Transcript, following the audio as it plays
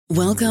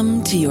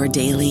Welcome to your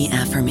daily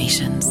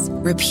affirmations.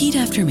 Repeat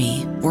after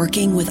me.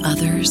 Working with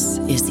others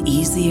is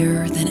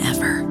easier than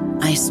ever.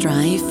 I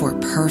strive for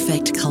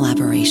perfect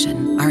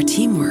collaboration. Our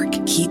teamwork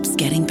keeps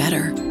getting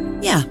better.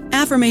 Yeah,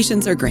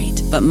 affirmations are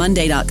great, but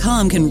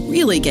Monday.com can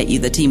really get you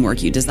the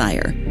teamwork you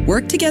desire.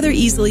 Work together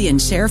easily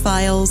and share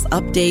files,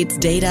 updates,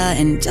 data,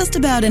 and just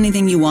about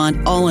anything you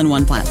want all in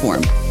one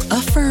platform.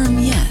 Affirm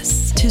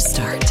yes to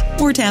start,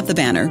 or tap the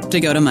banner to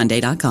go to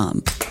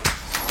Monday.com.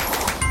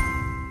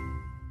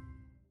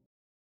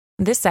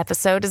 This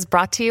episode is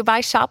brought to you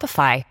by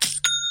Shopify.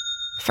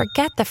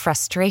 Forget the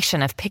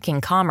frustration of picking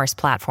commerce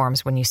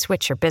platforms when you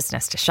switch your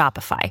business to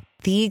Shopify,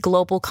 the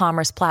global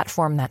commerce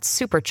platform that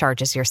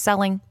supercharges your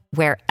selling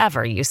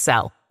wherever you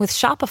sell. With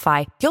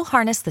Shopify, you'll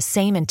harness the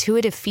same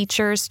intuitive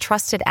features,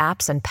 trusted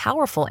apps, and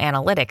powerful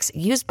analytics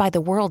used by the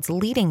world's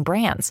leading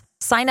brands.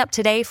 Sign up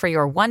today for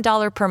your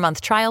 $1 per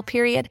month trial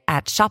period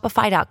at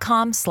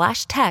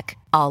shopify.com/tech,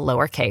 all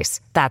lowercase.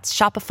 That's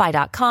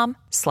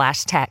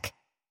shopify.com/tech.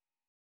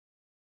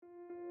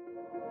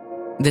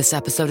 This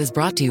episode is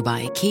brought to you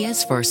by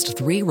Kia's first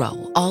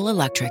 3-row,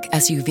 all-electric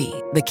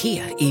SUV, the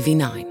Kia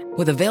EV9,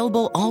 with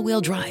available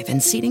all-wheel drive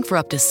and seating for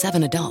up to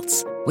 7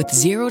 adults, with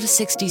 0 to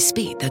 60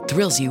 speed that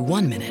thrills you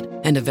 1 minute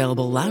and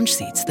available lounge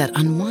seats that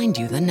unwind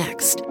you the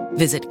next.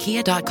 Visit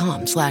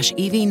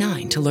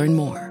kia.com/EV9 to learn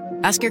more.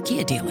 Ask your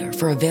Kia dealer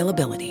for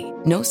availability.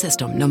 No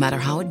system, no matter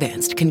how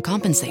advanced, can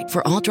compensate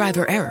for all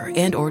driver error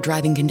and or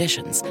driving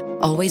conditions.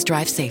 Always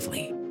drive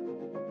safely.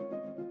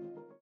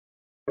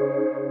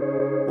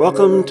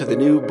 Welcome to the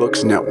New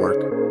Books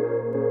Network.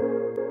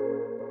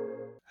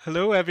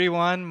 Hello,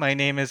 everyone. My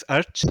name is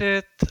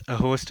Archit, a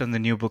host on the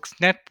New Books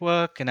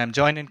Network, and I'm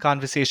joined in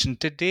conversation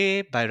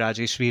today by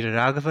Rajesh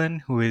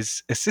Veeraraghavan, who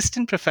is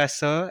assistant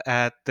professor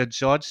at the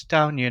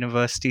Georgetown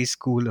University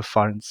School of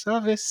Foreign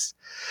Service.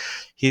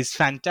 His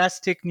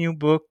fantastic new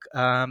book,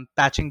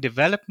 Patching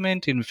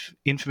Development in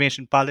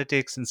Information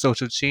Politics and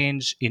Social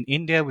Change in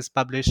India, was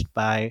published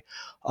by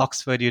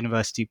Oxford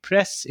University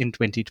Press in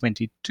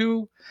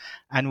 2022,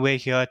 and we're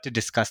here to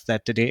discuss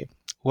that today.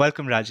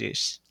 Welcome,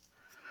 Rajesh.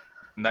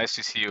 Nice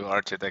to see you,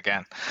 Archit,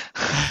 again.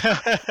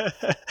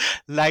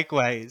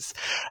 Likewise.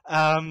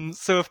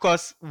 So, of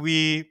course,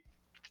 we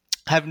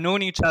have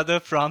known each other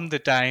from the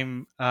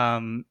time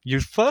you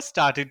first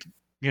started,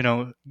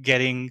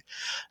 getting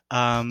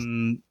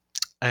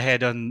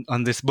ahead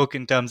on this book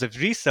in terms of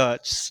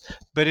research.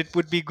 But it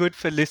would be good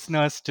for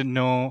listeners to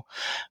know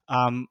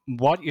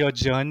what your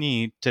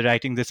journey to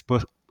writing this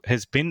book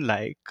has been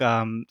like.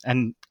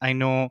 And I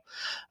know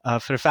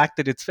for a fact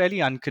that it's fairly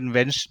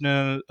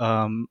unconventional,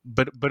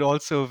 but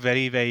also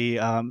very, very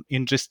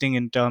interesting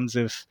in terms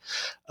of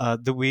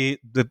the way,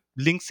 the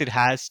links it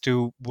has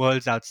to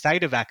worlds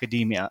outside of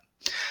academia.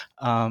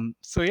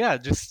 So yeah,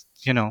 just,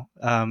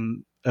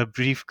 a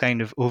brief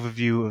kind of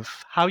overview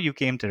of how you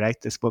came to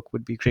write this book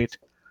would be great.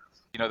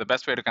 The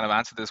best way to kind of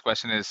answer this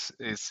question is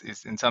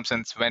in some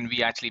sense when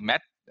we actually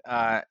met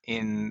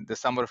in the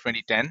summer of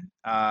 2010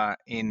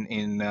 in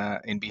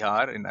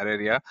Bihar, in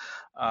Araria,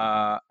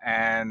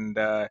 and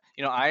I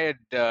had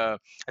I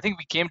think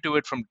we came to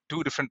it from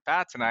two different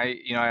paths, and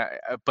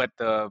but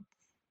the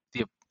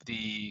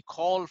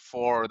call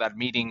for that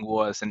meeting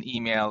was an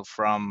email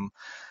from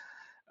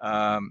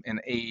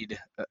an AID,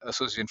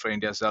 Association for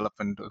India's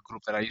Development, a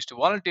group that I used to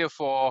volunteer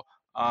for.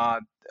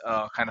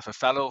 Kind of a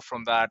fellow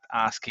from that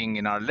asking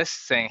in our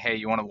list, saying, "Hey,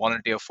 you want to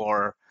volunteer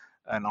for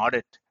an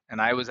audit?"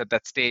 And I was at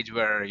that stage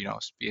where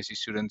PhD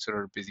students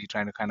are busy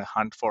trying to kind of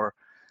hunt for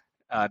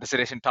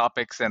dissertation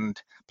topics,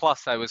 and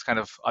plus I was kind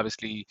of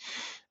obviously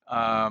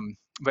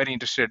very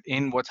interested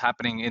in what's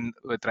happening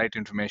with right to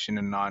information,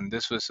 and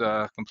this was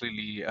a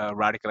completely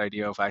radical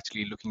idea of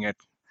actually looking at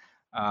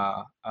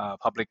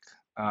public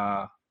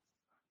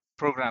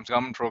programs,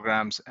 government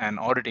programs, and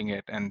auditing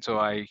it. And so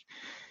I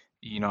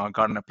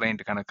got on a plane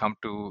to kind of come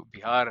to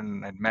Bihar,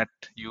 and I'd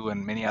met you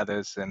and many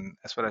others, and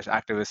as well as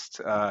activists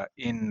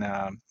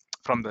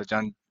from the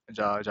Jagran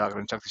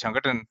Shakti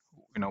Shanghatan,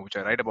 which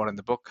I write about in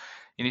the book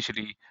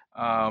initially,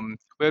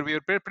 where we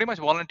were pretty much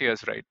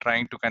volunteers, right,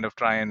 trying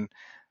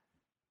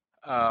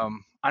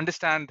and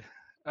understand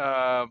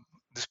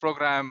this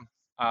program,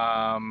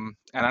 and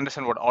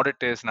understand what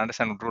audit is, and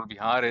understand what Rule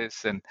Bihar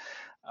is, and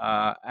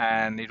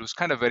it was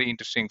kind of very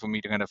interesting for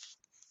me to kind of,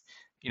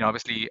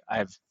 obviously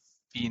I've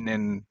been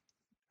in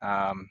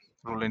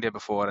rural India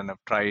before, and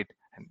I've tried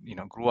and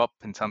grew up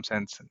in some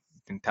sense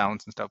in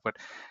towns and stuff, but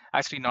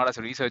actually not as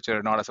a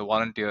researcher, not as a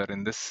volunteer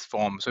in this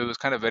form. So it was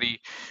kind of very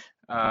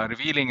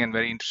revealing and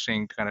very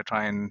interesting to kind of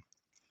try and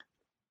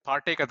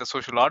partake of the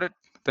social audit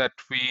that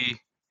we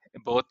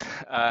both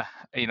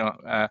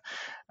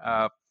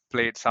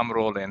played some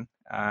role in.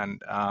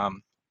 And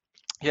so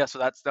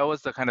that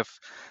was the kind of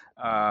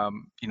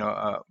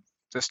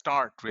the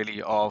start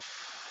really of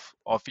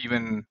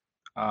even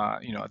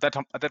at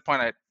that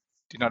point I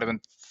did not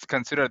even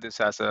consider this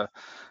as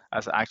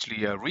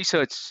actually a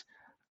research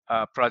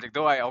project,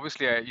 though I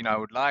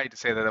would lie to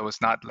say that that was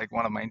not like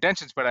one of my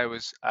intentions, but it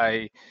was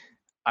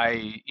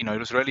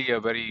really a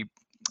very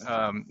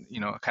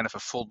kind of a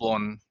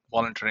full-blown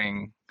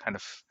volunteering kind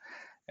of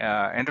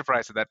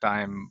enterprise at that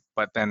time.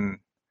 But then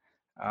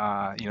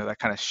that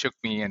kind of shook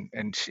me and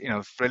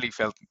really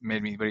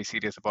made me very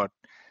serious about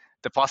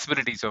the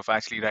possibilities of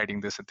actually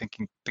writing this and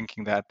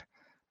thinking that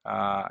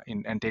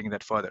and taking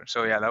that further.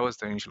 So yeah, that was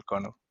the initial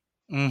kernel.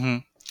 Mm-hmm.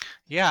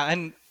 Yeah,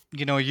 and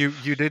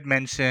you did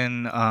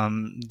mention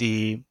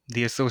the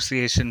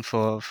Association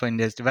for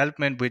India's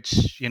Development,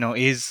 which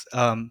is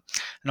an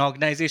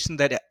organization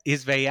that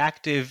is very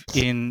active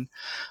in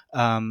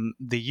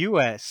the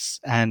US,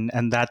 and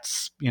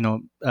that's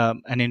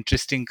an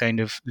interesting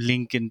kind of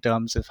link in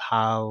terms of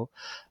how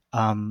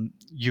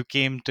you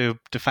came to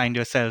find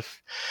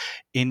yourself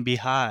in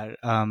Bihar,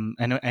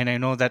 and I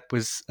know that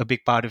was a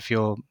big part of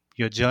your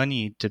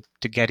journey to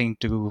getting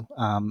to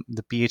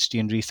the PhD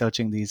and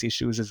researching these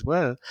issues as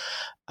well.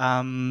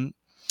 Um,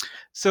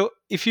 so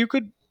if you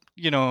could,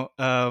 you know,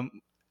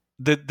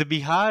 the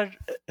Bihar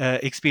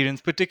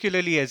experience,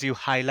 particularly as you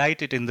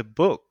highlight it in the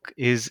book,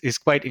 is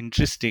quite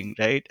interesting,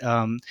 right?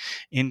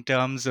 In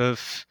terms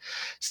of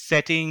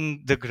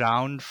setting the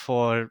ground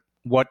for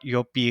what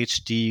your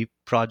PhD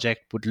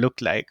project would look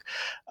like.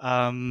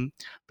 But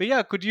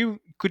yeah, could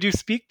you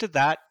speak to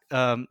that?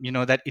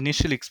 That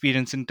initial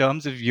experience in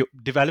terms of you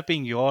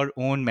developing your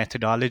own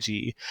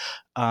methodology,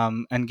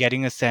 and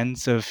getting a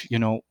sense of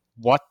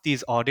what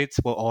these audits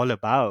were all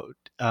about,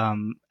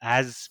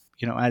 as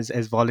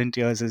as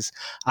volunteers, as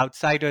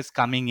outsiders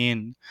coming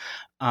in,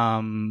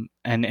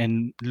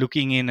 and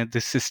looking in at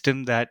the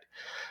system that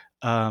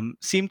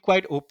seemed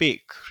quite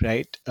opaque,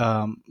 right?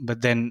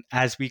 But then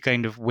as we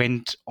kind of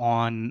went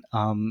on,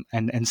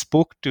 and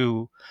spoke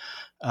to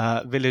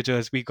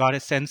villagers, we got a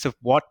sense of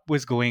what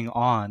was going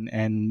on,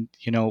 and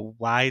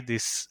why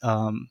this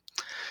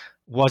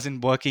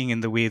wasn't working in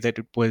the way that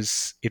it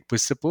was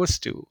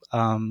supposed to.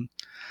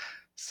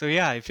 So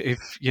yeah, if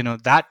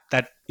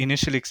that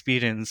initial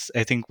experience,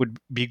 I think would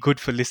be good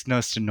for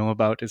listeners to know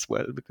about as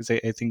well, because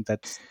I think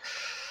that's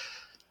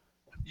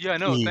Yeah,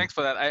 no, key. thanks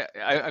for that.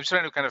 I'm just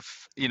trying to kind of,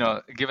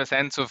 give a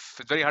sense of.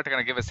 It's very hard to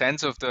kind of give a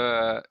sense of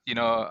the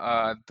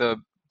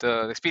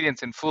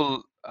experience in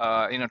full.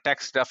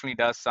 Text definitely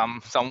does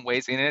some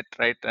ways in it,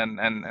 right? And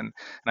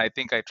I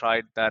think I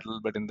tried that a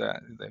little bit in the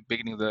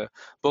beginning of the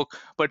book.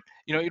 But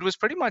it was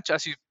pretty much,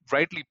 as you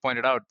rightly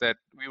pointed out, that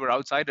we were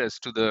outsiders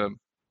to the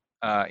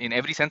in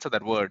every sense of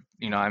that word.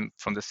 I'm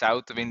from the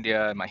south of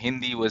India. My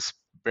Hindi was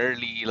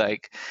barely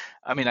like,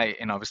 I mean, I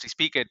obviously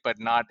speak it, but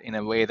not in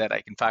a way that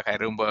in fact, I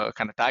remember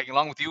kind of tagging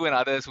along with you and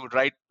others who would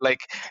write like,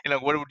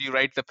 what would you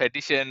write the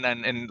petition,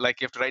 and like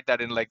you have to write that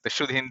in like the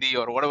Shuddh Hindi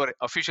or whatever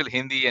official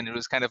Hindi, and it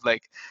was kind of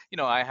like,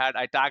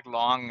 I tagged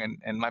along,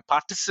 and my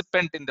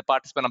participant in the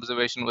participant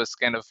observation was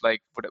kind of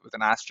like put it with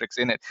an asterisk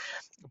in it.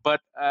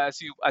 But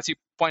as you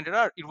pointed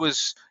out, it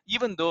was,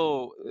 even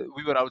though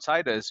we were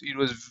outsiders, it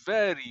was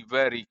very,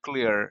 very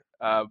clear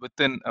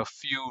within a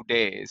few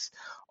days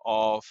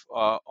of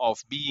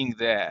being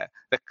there,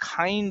 the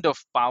kind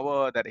of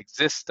power that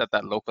exists at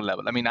that local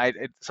level. I mean,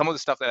 some of the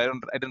stuff that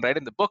I didn't write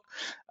in the book,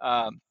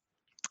 um,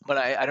 but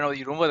I don't know.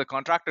 You remember the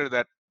contractor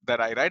that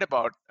I write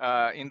about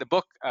in the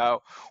book?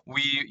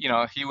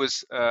 He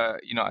was,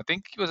 I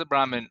think he was a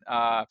Brahmin,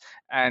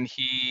 and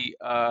he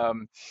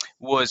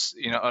was,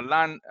 a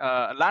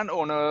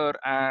landowner,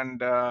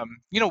 and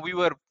we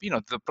were,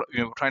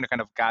 trying to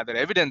kind of gather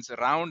evidence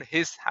around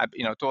his,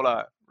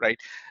 tola, right,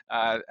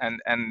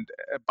 and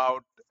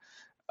about,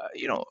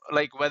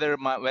 like whether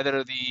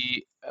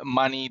the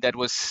money that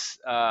was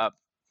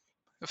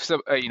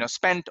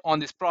spent on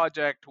this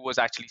project was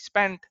actually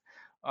spent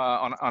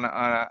and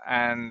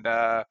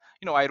I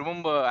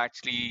remember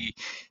actually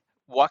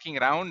walking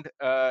around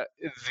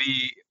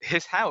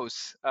his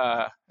house.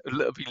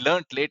 We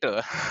learned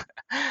later,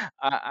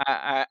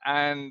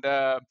 and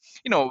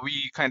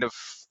we kind of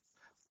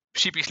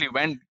sheepishly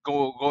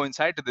go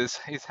inside to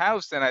his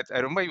house, and I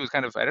remember he was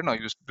kind of, I don't know,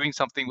 he was doing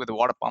something with a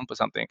water pump or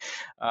something.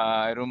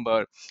 I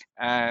remember,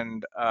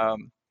 and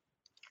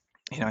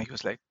he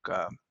was like,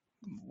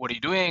 what are you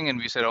doing? And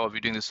we said, oh,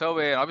 we're doing the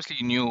survey. And obviously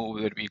he knew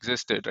that we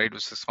existed, right? It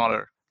was a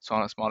smaller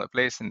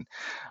place. And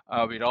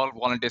we had all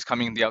volunteers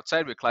coming in the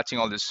outside. We're clutching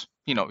all this,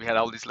 we had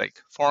all these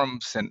like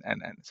forms and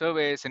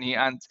surveys. And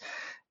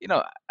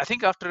I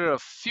think after a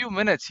few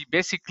minutes, he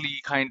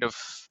basically kind of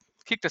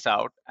kicked us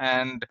out.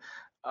 And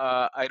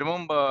I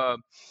remember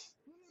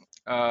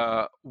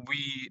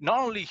we not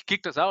only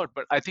kicked us out,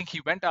 but I think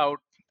he went out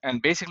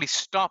and basically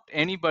stopped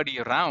anybody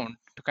around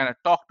to kind of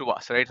talk to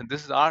us, right? And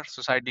this is our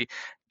society,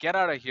 get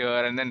out of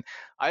here. And then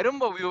I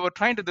remember we were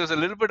trying to, there's a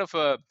little bit of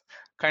a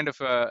kind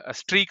of a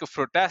streak of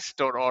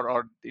protest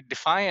or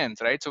defiance,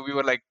 right? So we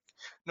were like,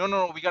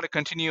 no, we got to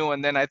continue.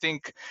 And then I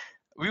think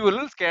we were a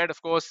little scared,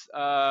 of course,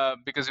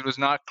 because it was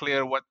not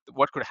clear what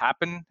could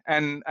happen.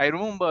 And I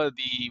remember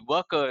the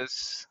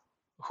workers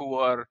who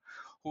were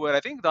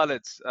I think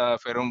Dalits,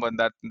 if I remember, in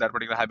that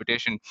particular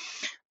habitation,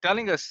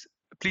 telling us,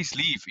 please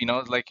leave.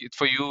 Like, it's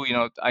for you.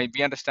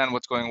 We understand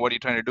what's going, what are you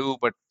trying to do,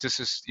 but this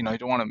is, you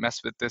don't want to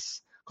mess with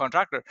this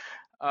contractor.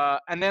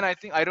 And then I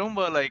think I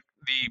remember like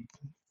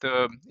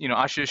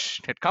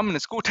Ashish had come in a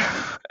scooter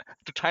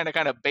to try to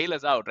kind of bail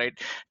us out, right?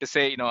 To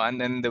say, and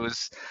then there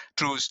was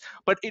truce.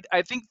 But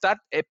I think that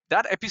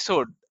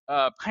episode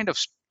kind of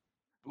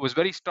was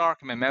very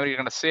stark in my memory.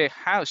 Kind of say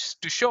how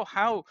to show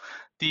how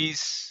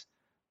these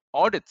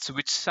audits,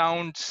 which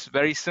sounds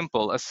very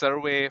simple, a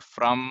survey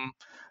from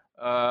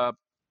uh,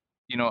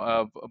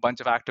 a bunch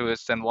of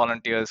activists and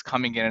volunteers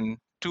coming in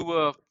to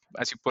a,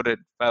 as you put it,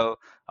 well,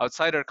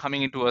 outsider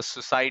coming into a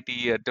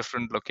society, a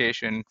different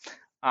location,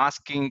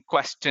 asking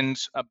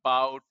questions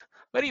about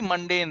very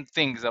mundane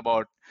things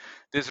about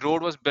this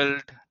road was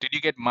built, did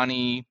you get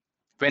money,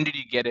 when did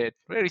you get it?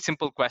 Very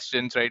simple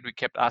questions, right? We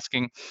kept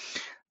asking.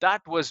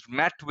 That was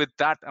met with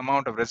that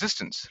amount of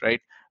resistance,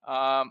 right?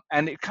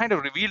 And it kind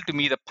of revealed to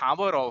me the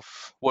power of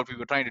what we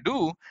were trying to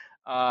do,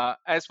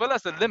 as well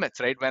as the limits,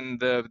 right? When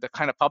the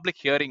kind of public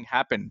hearing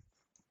happened,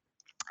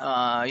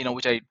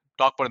 which I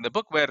talk about in the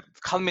book, where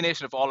the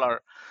culmination of all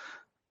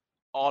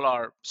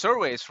our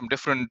surveys from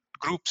different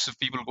groups of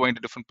people going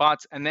to different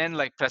parts, and then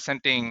like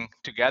presenting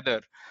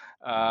together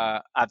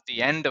at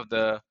the end of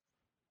the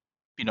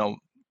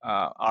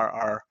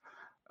our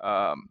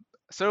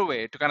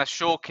survey to kind of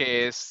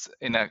showcase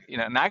in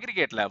an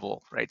aggregate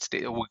level, right?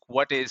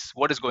 What is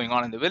going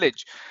on in the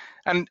village,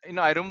 and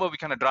I remember we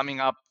kind of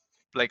drumming up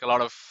like a lot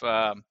of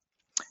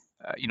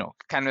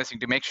canvassing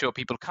to make sure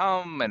people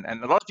come, and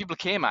a lot of people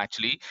came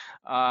actually,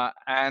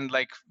 and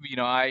like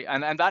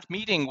and that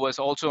meeting was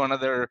also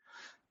another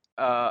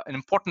an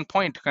important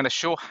point to kind of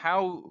show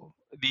how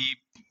the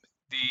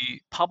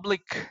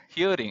public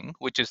hearing,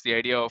 which is the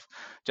idea of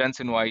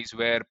Jensen Wise,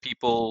 where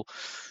people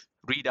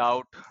read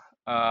out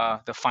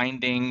the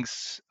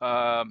findings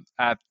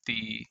at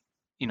the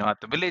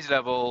at the village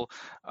level,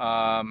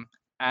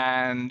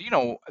 and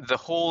the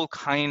whole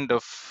kind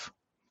of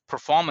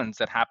performance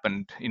that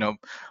happened,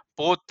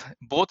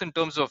 both in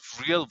terms of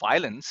real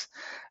violence,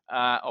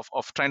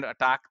 of trying to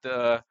attack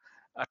the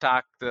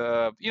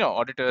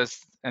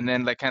auditors, and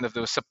then like kind of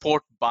the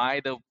support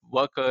by the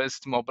workers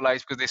to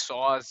mobilize because they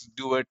saw us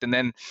do it, and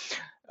then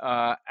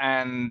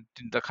and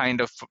the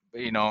kind of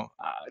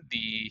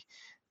the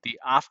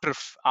after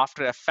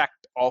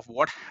effect of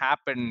what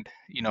happened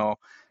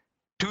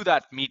to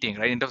that meeting,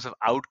 right, in terms of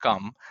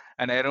outcome.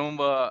 And I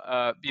remember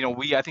I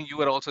think you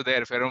were also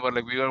there, if I remember,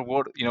 like we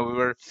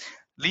were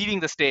leaving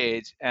the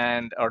stage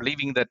or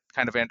leaving that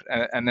kind of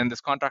and then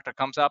this contractor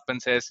comes up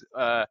and says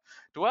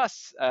to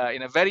us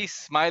in a very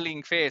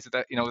smiling face, with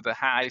the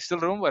I still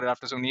remember it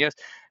after so many years,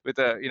 with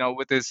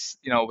with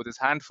his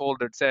hand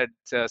folded, said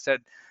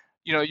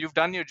you've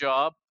done your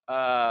job,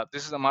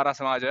 this is Amara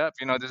Samaja,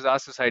 this is our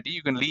society,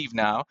 you can leave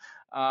now.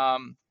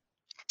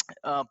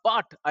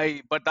 But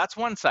that's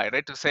one side,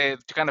 right? To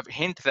kind of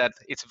hint that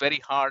it's very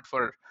hard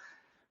for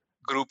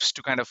groups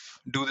to kind of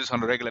do this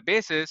on a regular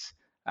basis,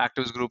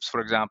 activist groups,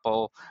 for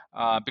example,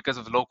 because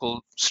of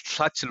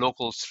such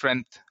local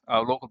strength,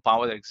 local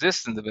power that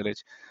exists in the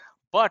village.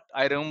 But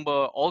I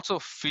remember also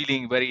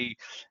feeling very,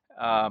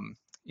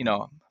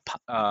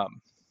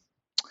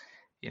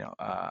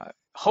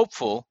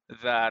 hopeful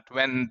that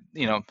when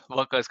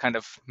workers kind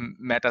of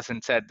met us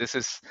and said, this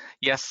is,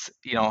 yes,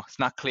 it's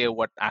not clear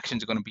what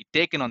actions are going to be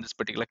taken on this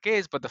particular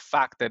case, but the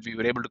fact that we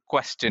were able to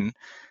question,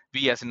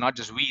 we as in not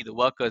just we, the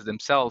workers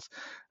themselves,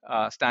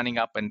 standing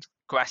up and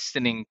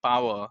questioning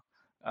power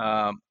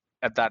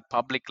at that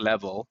public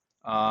level.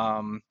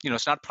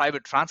 It's not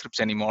private transcripts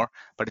anymore,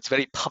 but it's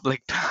very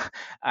public,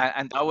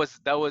 and that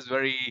was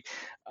very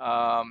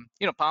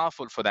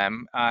powerful for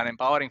them and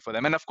empowering for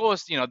them. And of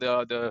course,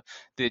 the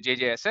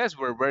JJSS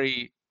were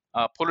very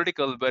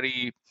political,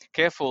 very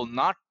careful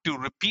not to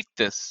repeat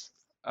this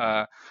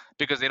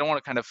because they don't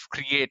want to kind of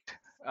create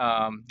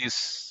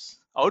these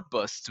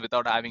outbursts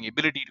without having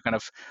ability to kind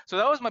of. So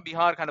that was my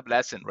Bihar kind of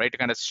lesson, right? To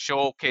kind of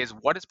showcase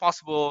what is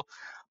possible,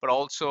 but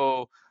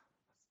also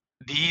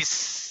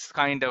these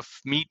kind of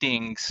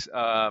meetings,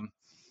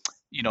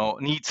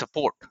 need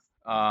support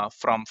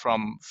from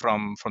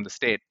the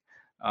state,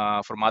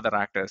 from other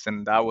actors,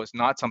 and that was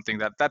not something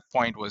that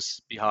point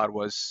was Bihar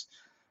was,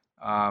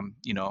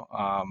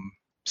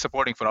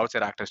 supporting for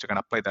outside actors to kind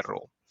of play that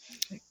role.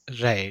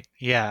 Right.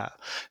 Yeah.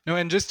 No,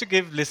 and just to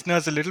give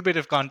listeners a little bit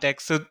of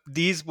context, so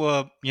these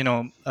were,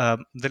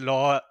 the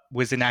law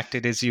was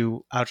enacted, as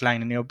you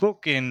outline in your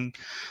book, in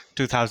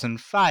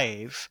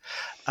 2005.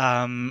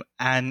 And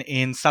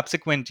in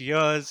subsequent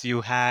years,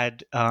 you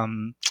had,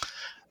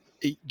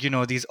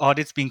 these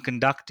audits being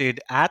conducted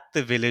at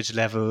the village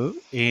level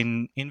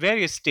in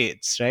various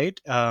states, right?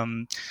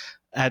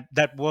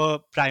 That were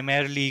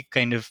primarily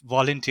kind of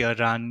volunteer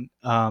run,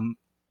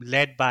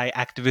 led by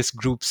activist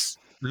groups,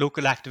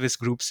 local activist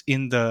groups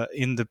in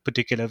the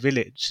particular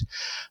village,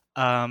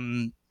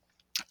 and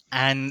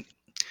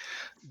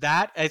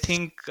that I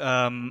think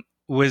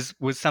was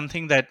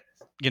something that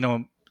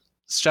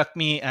struck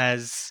me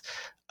as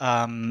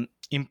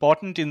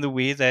important in the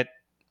way that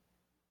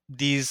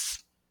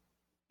these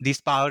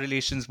power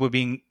relations were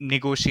being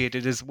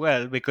negotiated as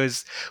well,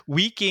 because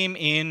we came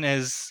in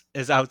as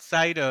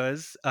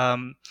outsiders,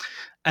 and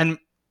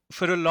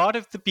for a lot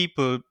of the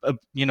people,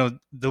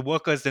 the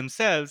workers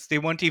themselves, they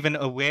weren't even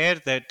aware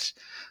that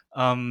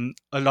a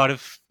lot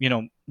of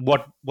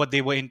what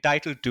they were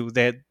entitled to,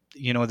 their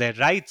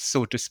rights,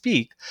 so to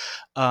speak,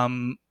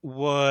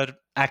 were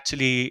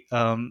actually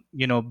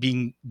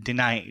being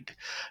denied.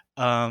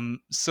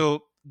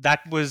 So that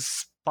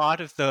was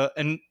part of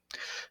and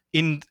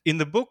in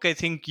the book, I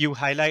think you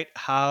highlight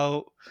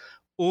how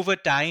over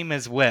time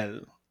as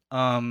well,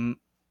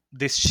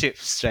 this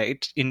shifts,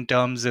 right, in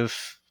terms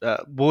of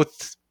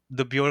both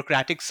the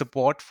bureaucratic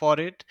support for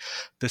it,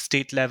 the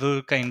state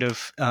level kind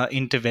of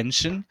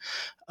intervention.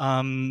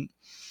 Um,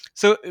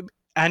 so,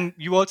 and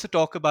you also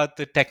talk about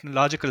the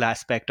technological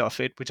aspect of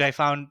it, which I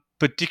found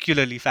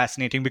particularly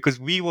fascinating because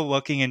we were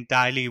working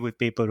entirely with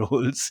paper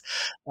rolls,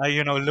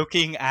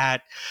 looking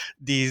at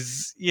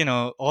these,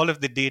 all of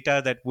the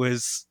data that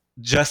was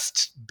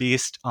just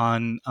based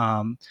on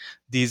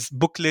these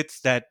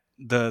booklets that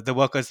the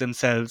workers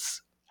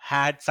themselves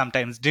had,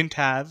 sometimes didn't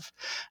have,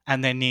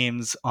 and their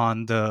names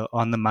on the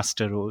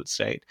muster rolls,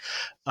 right?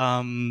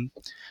 Um,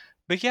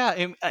 but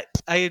yeah,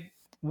 I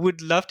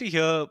would love to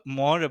hear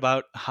more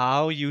about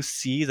how you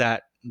see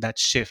that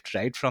shift,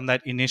 right, from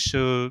that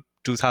initial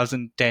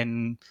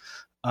 2010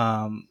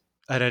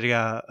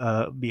 Araria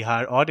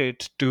Bihar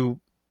audit to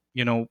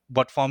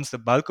what forms the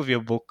bulk of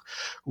your book,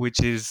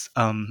 which is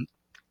the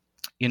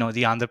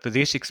Andhra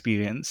Pradesh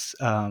experience,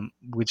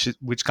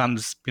 which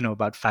comes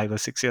about 5 or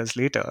 6 years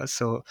later.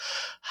 So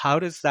how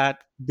does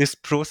this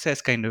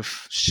process kind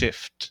of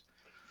shift?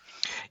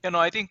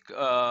 I think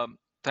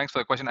thanks for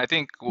the question. I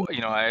think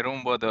I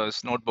remember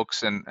those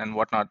notebooks and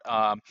whatnot.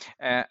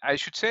 I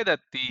should say that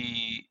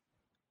the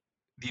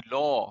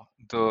law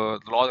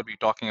that we're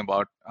talking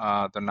about,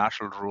 the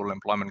National Rural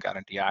Employment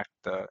Guarantee Act,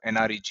 the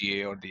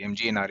NREGA or the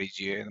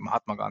MGNREGA, the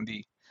Mahatma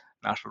Gandhi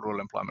National Rural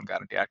Employment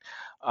Guarantee Act,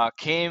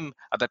 came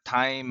at the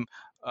time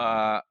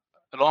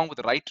along with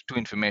the right to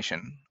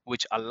information,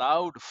 which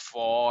allowed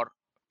for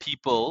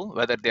people,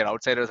 whether they're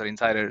outsiders or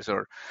insiders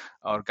or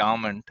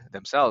government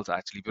themselves,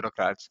 actually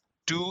bureaucrats,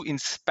 to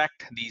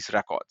inspect these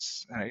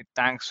records. Right?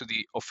 Thanks to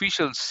the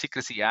Official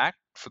Secrecy Act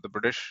for the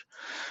British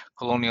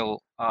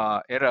colonial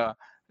era,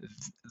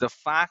 the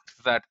fact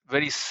that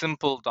very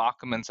simple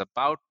documents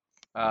about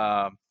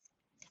uh,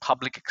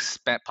 public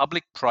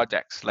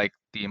projects like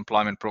the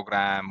employment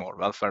program or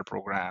welfare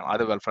program,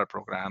 other welfare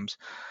programs,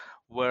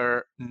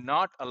 were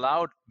not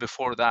allowed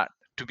before that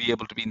to be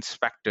able to be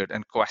inspected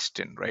and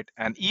questioned, right?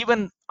 And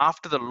even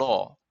after the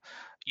law,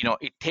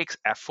 it takes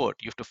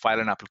effort. You have to file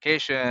an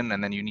application,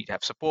 and then you need to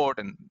have support.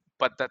 And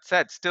but that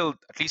said, still,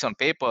 at least on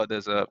paper,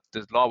 this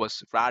law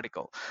was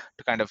radical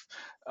to kind of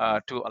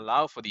to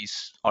allow for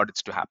these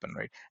audits to happen,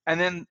 right? And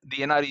then the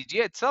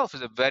NREGA itself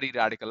is a very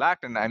radical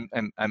act, and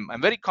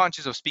I'm very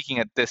conscious of speaking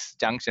at this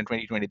junction,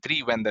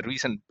 2023, when the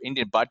recent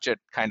Indian budget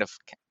kind of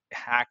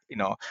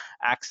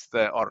acts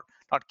or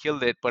not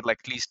killed it, but like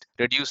at least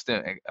reduce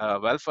the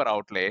welfare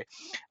outlay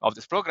of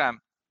this program.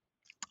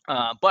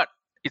 But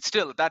it's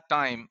still at that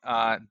time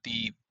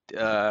the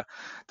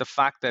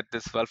fact that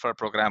this welfare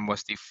program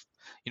was is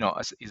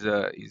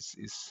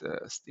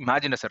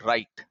imagined as a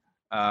right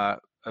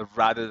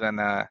rather than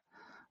a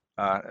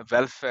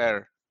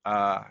welfare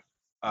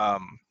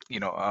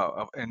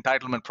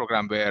entitlement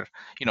program where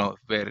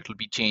it'll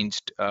be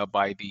changed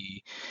by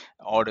the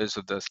orders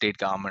of the state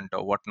government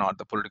or whatnot,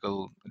 the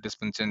political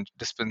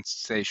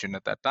dispensation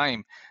at that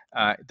time.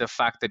 The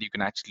fact that you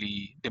can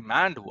actually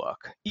demand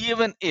work,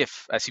 even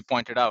if, as you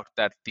pointed out,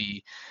 that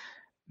the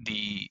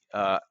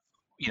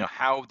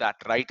how that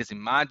right is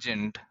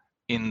imagined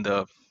in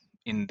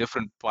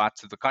different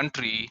parts of the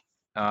country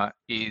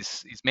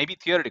is maybe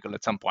theoretical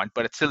at some point,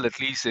 but it still at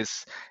least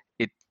is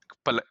it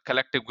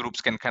collective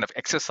groups can kind of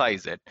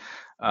exercise it.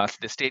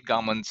 The state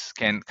governments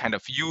can kind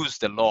of use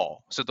the law.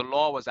 So the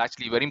law was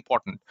actually very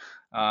important.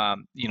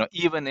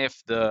 Even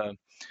if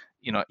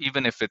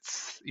even if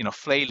it's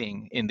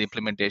flailing in the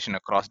implementation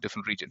across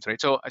different regions,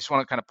 right? So I just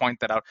want to kind of point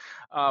that out.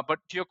 But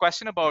to your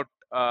question about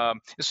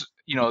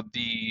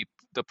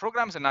the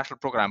program is a national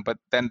program, but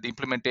then the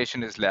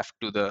implementation is left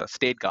to the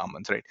state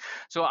governments, right?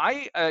 So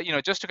I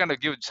just to kind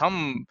of give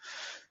some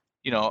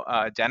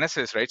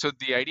genesis, right? So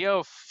the idea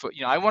of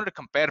I wanted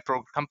to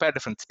compare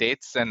different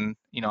states, and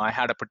I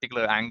had a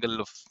particular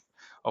angle of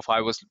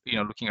I was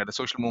looking at a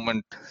social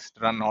movement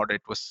run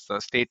audit was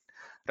a state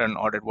run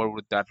audit. What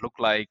would that look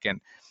like?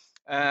 And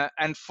I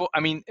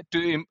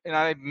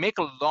make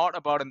a lot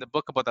about in the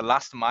book about the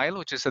last mile,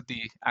 which is at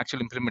the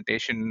actual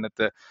implementation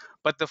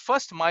but the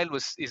first mile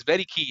is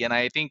very key. And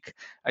I think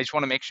I just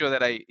want to make sure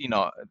that I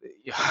a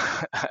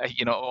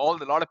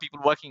lot of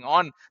people working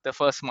on the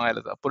first mile,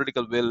 the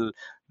political will,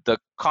 the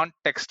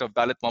context of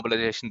Dalit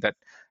mobilization that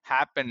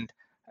happened,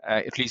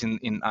 at least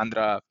in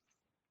Andhra,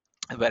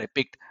 where I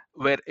picked,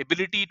 where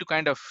ability to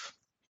kind of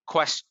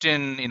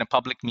question in a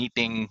public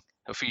meeting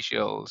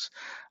officials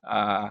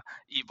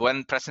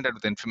when presented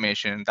with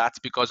information, that's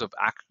because of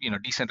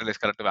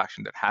decentralized collective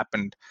action that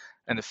happened.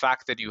 And the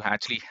fact that you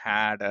actually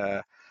had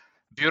a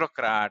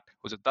bureaucrat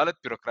who's a Dalit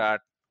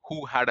bureaucrat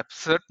who had a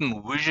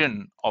certain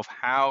vision of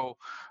how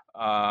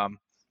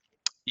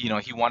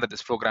he wanted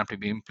this program to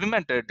be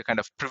implemented to kind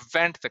of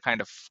prevent the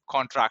kind of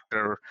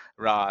contractor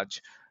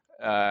Raj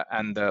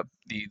and to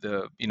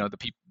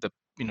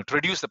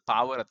reduce the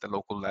power at the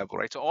local level,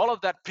 right? So all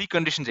of that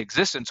preconditions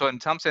exist, and so in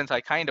some sense,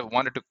 I kind of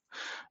wanted to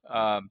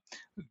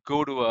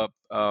go to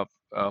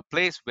a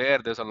place where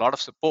there's a lot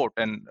of support,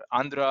 and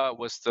Andhra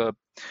was the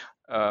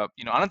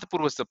Anantapur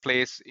was the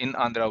place in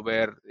Andhra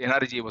where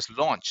NRJ was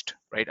launched,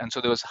 right? And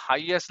so there was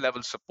highest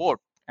level support,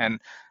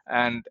 and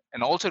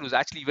also it was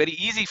actually very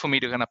easy for me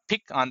to kind of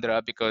pick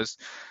Andhra because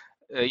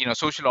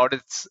social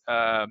audits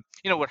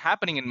were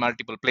happening in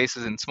multiple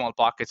places in small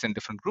pockets in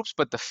different groups,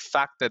 but the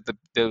fact that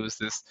there was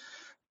this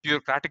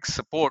bureaucratic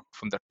support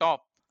from the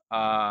top,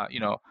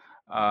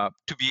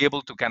 to be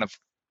able to kind of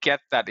get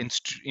that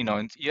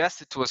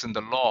yes, it was in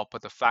the law,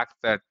 but the fact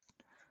that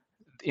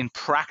in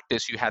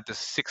practice you had this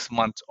 6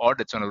 months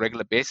audits on a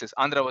regular basis.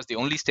 Andhra was the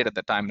only state at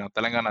the time. Now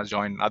Telangana has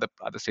joined, other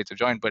states have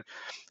joined, but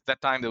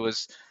that time there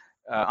was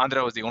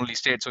Andhra was the only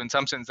state. So in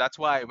some sense, that's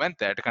why I went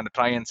there to kind of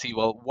try and see,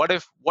 well, what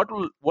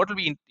will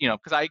be,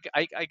 because I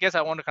guess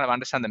I want to kind of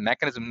understand the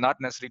mechanism,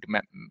 not necessarily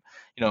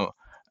to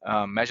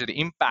measure the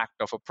impact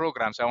of a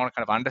program. So I want to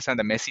kind of understand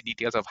the messy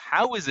details of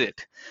how is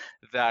it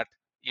that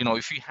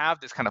if you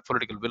have this kind of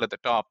political will at the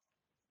top,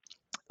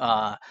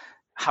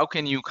 how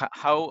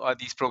are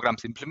these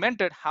programs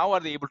implemented? How are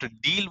they able to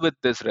deal with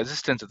this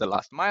resistance at the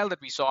last mile that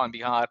we saw in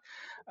Bihar?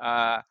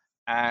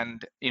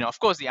 And of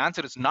course, the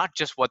answer is not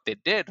just what they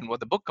did and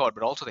what the book covered,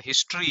 but also the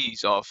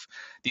histories of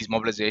these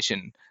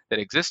mobilization that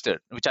existed,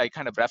 which I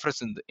kind of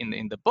referenced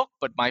in the book.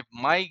 But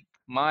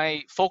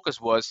my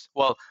focus was,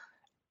 well,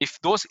 if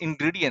those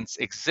ingredients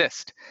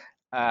exist,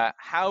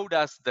 how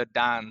does the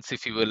dance,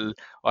 if you will,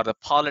 or the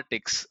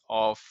politics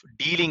of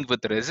dealing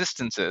with the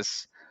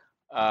resistances,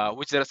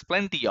 which there's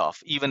plenty of,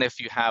 even if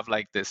you have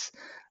like this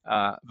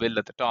will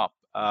at the top,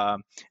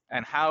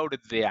 and how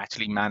did they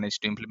actually manage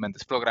to implement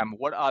this program?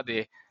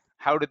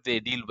 How did they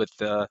deal with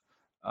the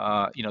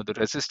the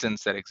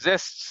resistance that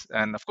exists?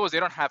 And of course, they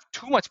don't have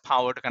too much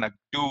power to kind of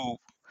do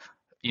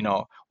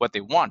what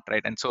they want,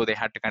 right? And so they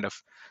had to kind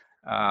of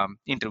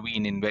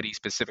intervene in very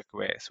specific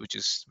ways, which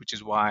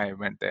is why I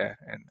went there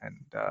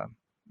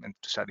and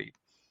studied.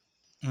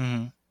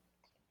 Mm-hmm.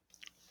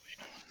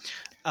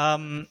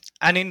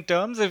 And in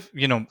terms of,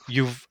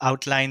 you've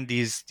outlined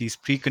these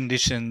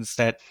preconditions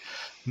that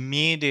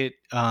made it,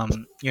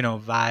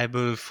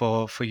 viable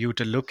for you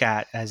to look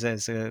at as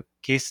a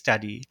case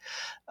study.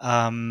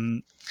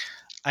 I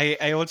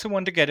also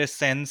want to get a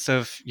sense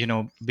of,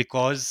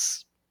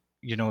 because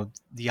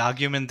the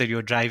argument that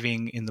you're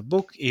driving in the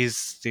book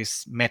is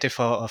this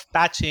metaphor of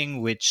patching,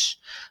 which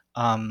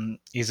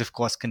is of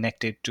course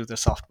connected to the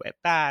software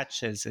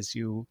patch, as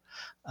you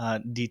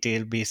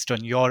detail based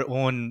on your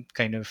own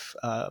kind of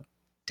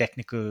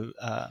technical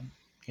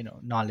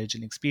knowledge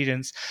and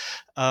experience.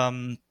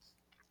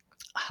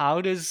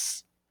 How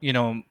does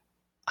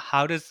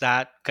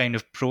that kind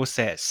of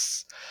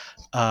process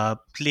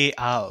play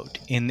out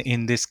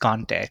in this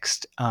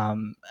context,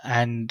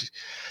 and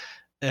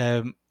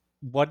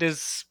what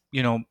is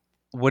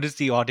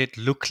the audit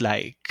look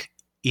like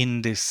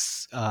in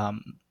this,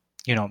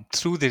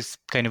 through this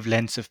kind of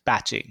lens of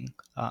patching,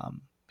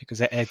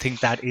 because I think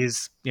that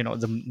is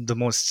the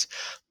most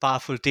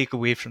powerful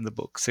takeaway from the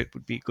book, so it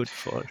would be good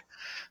for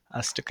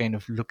us to kind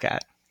of look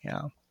at.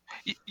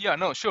 Yeah,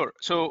 no, sure.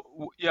 So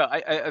yeah,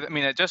 I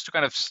mean, just to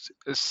kind of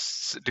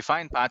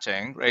define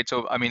patching, right?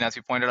 So I mean, as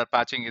you pointed out,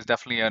 patching is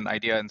definitely an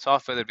idea in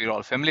software that we're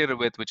all familiar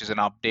with, which is an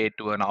update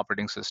to an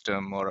operating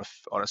system or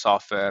a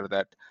software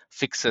that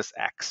fixes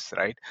X,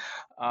 right?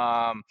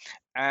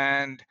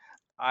 And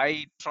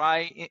I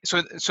try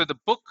so the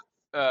book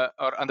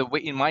or on the way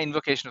in my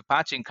invocation of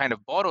patching kind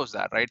of borrows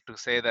that, right? To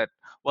say that,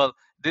 well,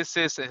 it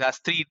has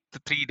three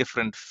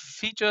different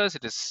features.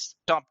 It is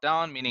top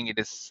down, meaning it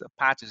is a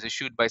patch is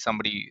issued by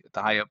somebody at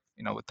the higher,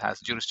 with has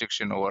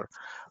jurisdiction or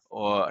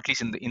at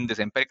least in this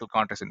empirical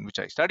context in which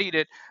I studied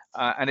it,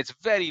 and it's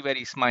very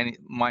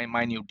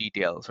minute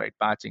details, right?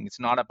 Patching, it's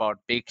not about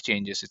big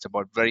changes, it's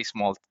about very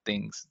small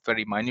things,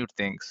 very minute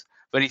things,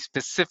 very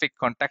specific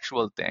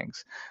contextual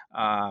things,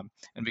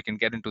 and we can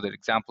get into the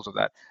examples of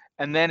that.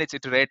 And then it's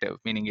iterative,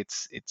 meaning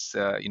it's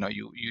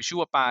you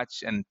issue a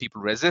patch and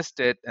people resist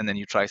it, and then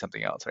you try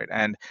something else, right?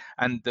 And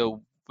the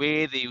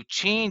way that you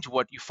change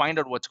what you find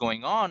out what's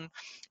going on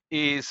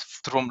is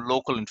from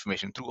local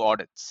information, through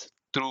audits,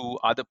 through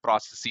other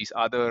processes,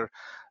 other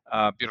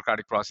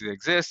bureaucratic processes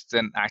exists,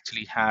 and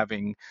actually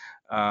having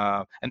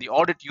and the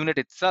audit unit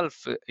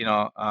itself,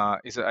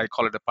 is I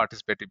call it a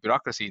participatory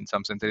bureaucracy in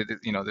some sense.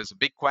 There's a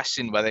big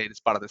question whether it is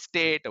part of the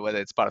state or whether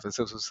it's part of the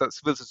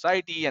civil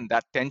society, and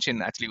that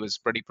tension actually was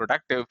pretty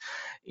productive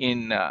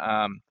in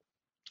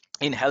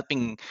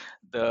helping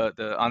the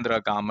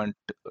Andhra government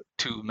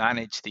to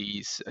manage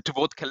these, to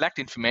both collect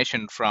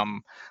information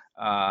from,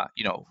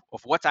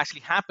 of what's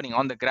actually happening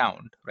on the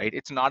ground, right?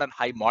 It's not a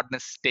high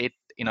modernist state,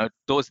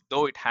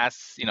 though it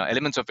has,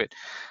 elements of it,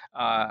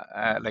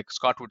 like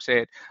Scott would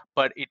say it,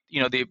 but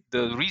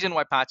the reason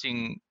why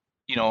patching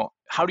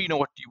how do you know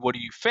what do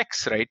you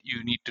fix, right?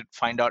 You need to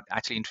find out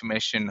actually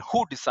information,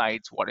 who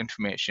decides what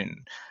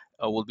information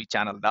will be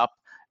channeled up,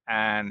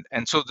 and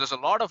so there's a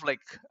lot of like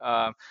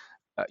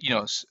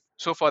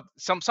so for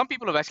some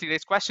people have actually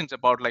raised questions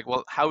about like,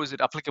 well, how is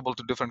it applicable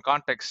to different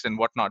contexts and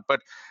whatnot. But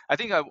I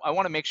think I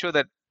want to make sure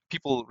that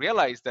people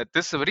realize that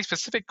this is a very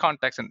specific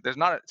context, and it's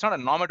not a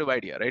normative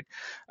idea, right?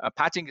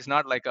 Patching is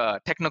not like a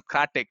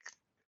technocratic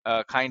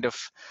kind of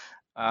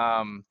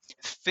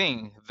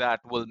thing that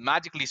will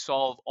magically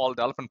solve all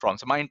development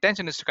problems. So my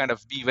intention is to kind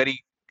of be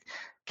very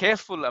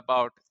careful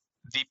about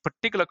the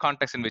particular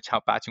context in which how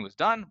patching was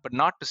done, but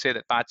not to say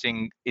that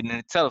patching in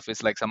itself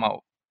is like somehow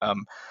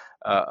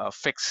a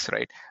fix,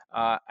 right?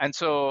 And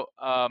so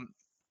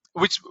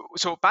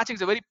so patching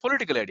is a very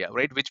political idea,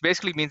 right? Which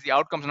basically means the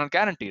outcomes are not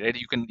guaranteed, right?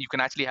 You can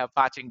actually have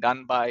patching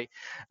done by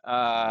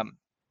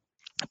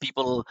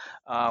people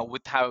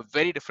with have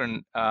very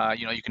different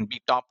you can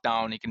be top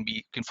down, you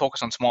can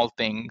focus on small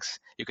things,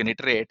 you can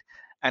iterate,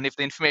 and if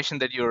the information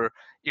that you're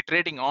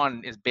iterating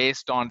on is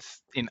based on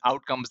in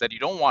outcomes that you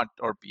don't want,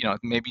 or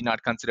maybe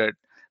not considered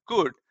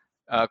good,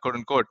 quote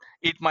unquote,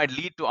 it might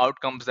lead to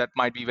outcomes that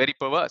might be very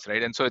perverse,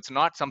 right? And so it's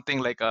not something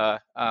like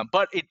a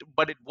but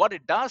what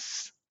it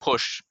does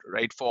push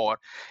right for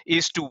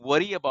is to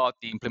worry about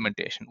the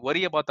implementation,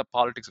 worry about the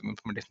politics of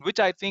implementation, which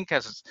I think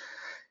has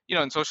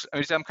and so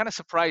I'm kind of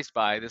surprised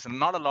by there's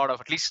not a lot of,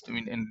 at least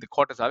in the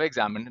quarters I've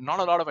examined, not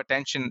a lot of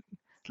attention,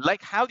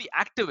 like how the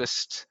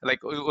activists,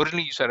 like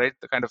originally you said, right,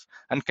 the kind of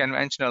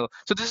unconventional.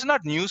 So this is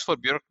not news for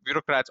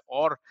bureaucrats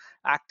or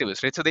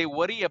activists, right? So they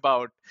worry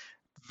about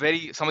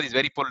some of these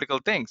very political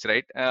things,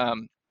 right?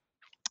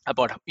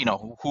 About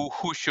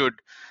who should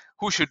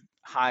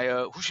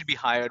hire, who should be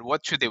hired,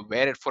 what should they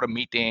wear it for a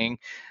meeting,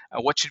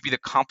 what should be the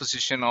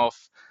composition of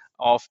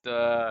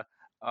the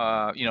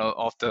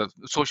of the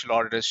social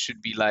auditors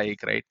should be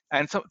like, right?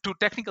 And so to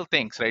technical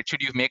things, right?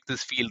 Should you make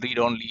this field read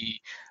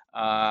only?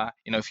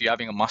 If you're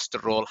having a muster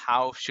role,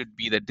 how should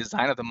be the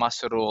design of the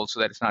muster role so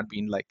that it's not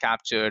being like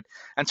captured?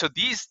 And so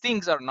these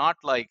things are not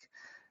like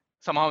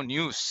somehow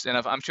news, and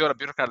I'm sure a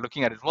bureaucrat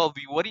looking at it, well,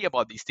 we worry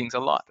about these things a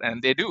lot,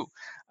 and they do.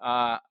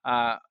 And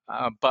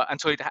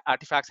so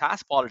artifacts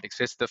has politics.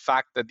 It's the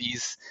fact that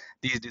these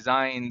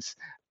designs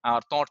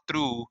are thought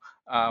through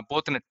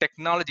both in a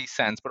technology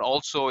sense, but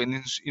also in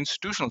an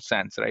institutional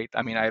sense, right?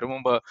 I mean, I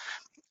remember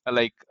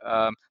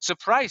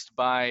surprised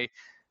by,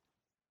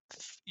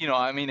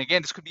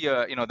 again, this could be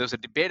there's a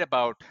debate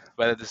about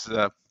whether this is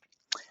a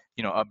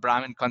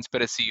Brahmin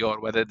conspiracy or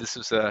whether this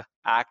is a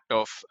act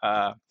of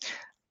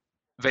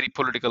very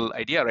political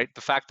idea, right?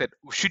 The fact that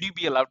should you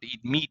be allowed to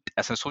eat meat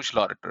as a social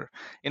auditor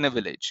in a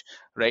village,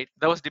 right?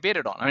 That was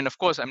debated on. I mean, of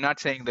course, I'm not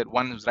saying that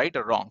one is right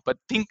or wrong, but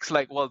things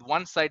like, well,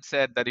 one side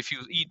said that if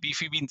you've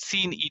been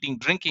seen eating,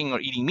 drinking, or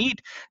eating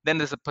meat, then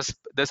there's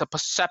a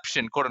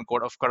perception, quote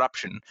unquote, of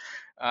corruption,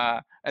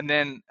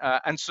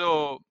 and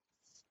so.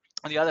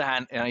 On the other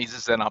hand, is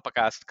this an upper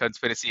caste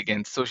conspiracy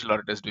against social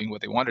auditors doing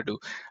what they want to do?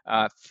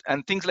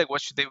 And things like,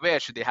 what should they wear?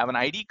 Should they have an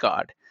ID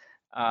card?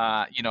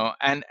 And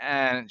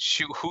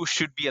who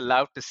should be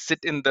allowed to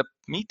sit in the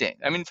meeting?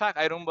 I mean, in fact,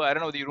 I don't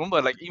know if you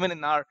remember, like even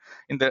in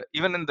the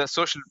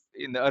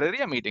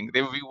area meeting,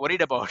 they would be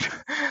worried about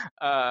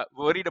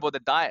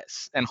the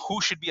dais and who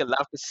should be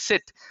allowed to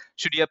sit.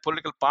 Should your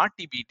political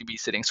party be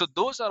sitting? So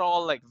those are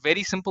all like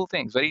very simple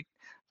things, very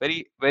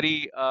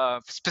very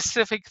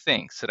specific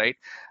things, right?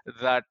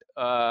 That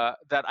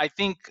I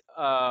think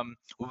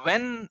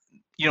when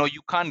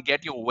you can't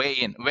get your way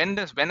in, when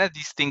are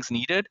these things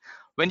needed?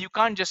 When you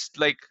can't just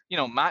like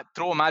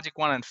throw a magic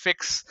wand and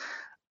fix,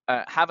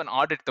 have an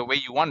audit the way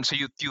you want. So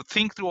you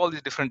think through all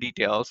these different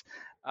details,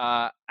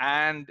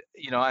 and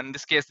in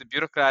this case, the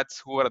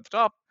bureaucrats who are at the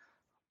top,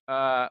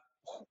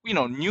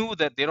 knew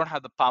that they don't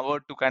have the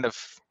power to kind of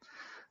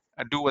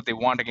do what they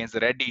want against the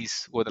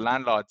Reddys or the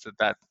landlords at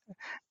that.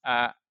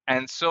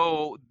 And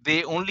so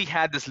they only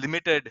had this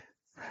limited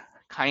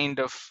kind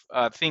of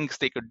things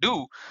they could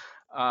do.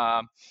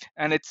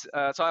 And it's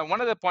so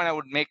one other point I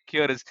would make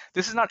here is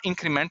this is not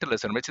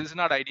incrementalism, which is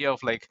not idea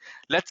of like,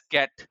 let's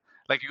get,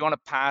 like, you want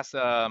to pass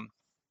in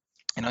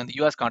the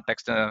US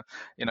context,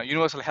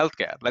 universal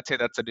healthcare. Let's say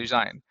that's a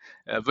design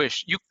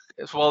wish. The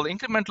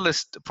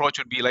incrementalist approach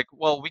would be like,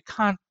 well, we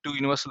can't do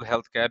universal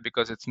healthcare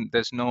because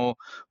there's no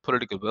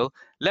political will.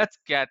 Let's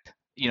get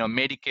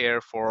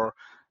Medicare for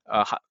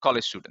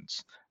college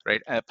students,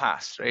 right?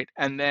 Pass, right?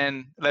 And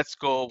then let's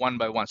go one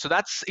by one. So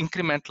that's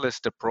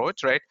incrementalist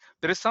approach, right?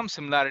 There is some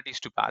similarities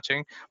to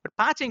patching, but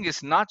patching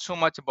is not so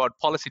much about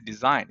policy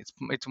design.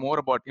 It's more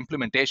about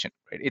implementation,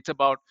 right? It's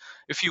about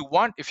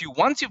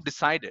once you've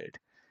decided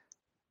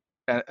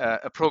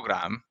a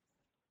program,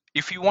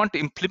 if you want to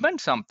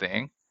implement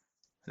something,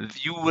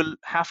 you will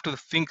have to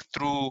think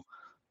through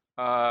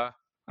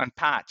and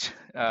patch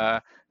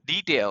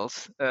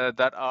details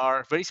that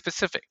are very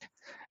specific.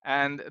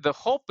 And the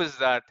hope is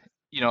that,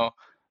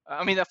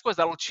 of course,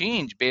 that will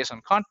change based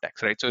on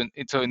context, right? So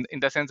in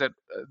the sense that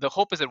the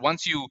hope is that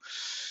once you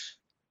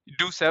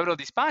do several of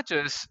these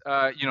patches,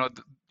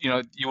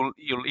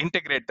 you'll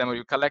integrate them or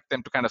you collect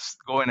them to kind of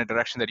go in a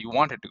direction that you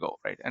want it to go,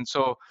 right? And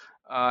so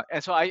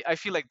I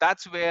feel like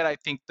that's where I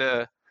think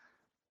where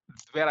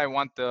I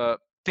want the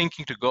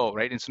thinking to go,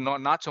 right? It's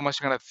not so much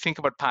to kind of think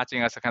about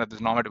patching as a kind of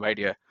this normative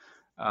idea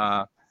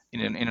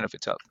in and of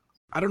itself.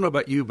 I don't know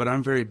about you, but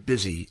I'm very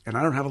busy and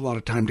I don't have a lot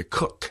of time to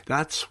cook.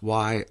 That's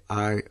why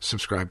I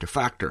subscribe to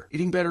Factor.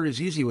 Eating better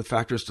is easy with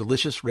Factor's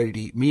delicious,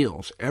 ready-to-eat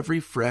meals. Every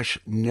fresh,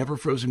 never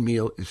frozen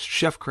meal is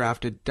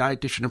chef-crafted,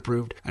 dietitian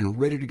approved, and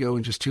ready to go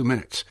in just 2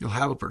 minutes. You'll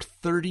have over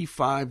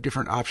 35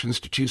 different options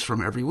to choose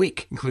from every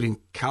week,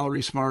 including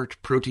Calorie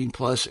Smart, Protein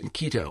Plus, and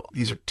Keto.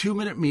 These are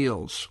 2-minute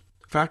meals.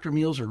 Factor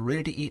meals are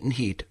ready to eat and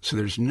heat, so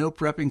there's no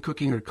prepping,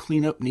 cooking, or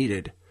cleanup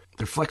needed.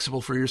 They're flexible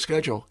for your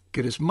schedule.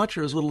 Get as much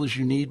or as little as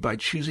you need by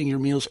choosing your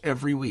meals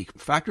every week.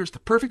 Factor is the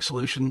perfect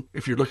solution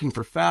if you're looking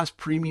for fast,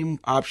 premium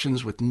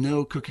options with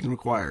no cooking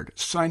required.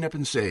 Sign up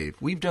and save.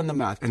 We've done the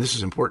math, and this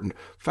is important.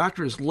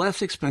 Factor is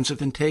less expensive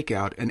than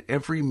takeout, and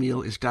every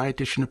meal is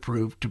dietitian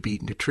approved to be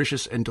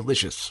nutritious and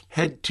delicious.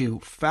 Head to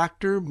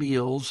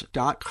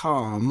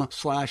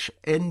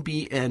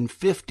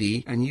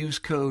factormeals.com/NBN50 and use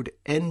code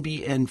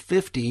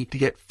NBN50 to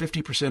get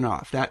 50%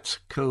 off. That's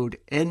code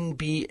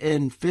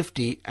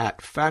NBN50 at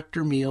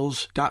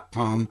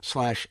factormeals.com/NBN50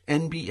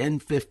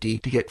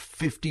 to get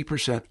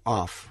 50%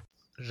 off.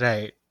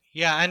 Right.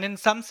 Yeah, and in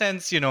some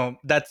sense,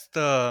 that's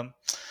the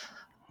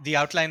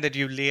outline that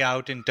you lay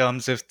out in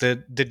terms of the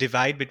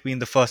divide between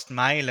the first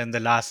mile and the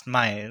last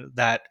mile,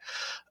 that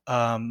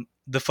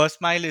the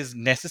first mile is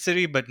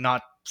necessary but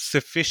not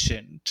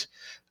sufficient.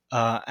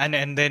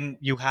 And then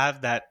you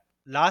have that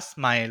last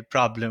mile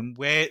problem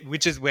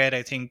which is where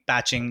I think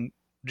patching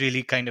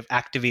really kind of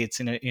activates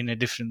in a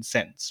different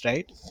sense,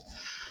 right?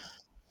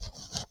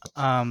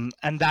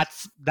 And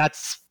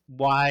that's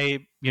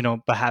why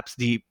perhaps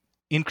the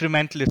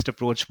incrementalist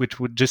approach, which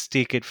would just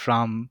take it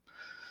from,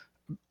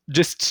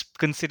 just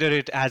consider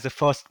it as a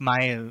first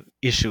mile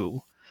issue,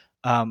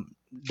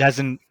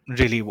 doesn't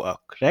really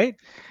work, right?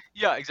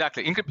 Yeah,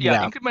 exactly.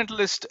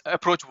 Incrementalist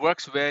approach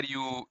works where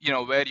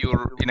where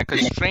you're in a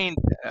constrained,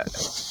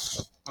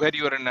 where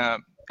you're in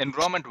an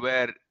environment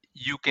where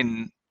you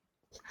can,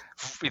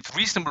 with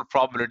reasonable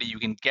probability, you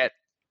can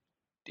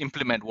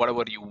implement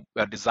whatever your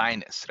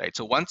design is, right?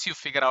 So once you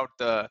figure out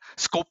the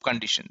scope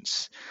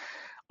conditions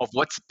of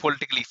what's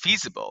politically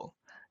feasible,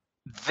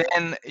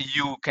 then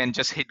you can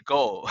just hit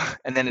go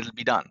and then it'll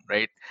be done,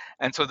 right?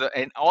 And so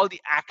all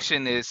the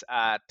action is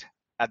at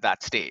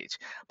that stage.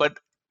 But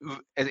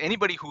as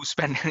anybody who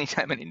spent any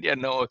time in India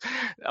knows,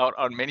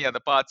 or many other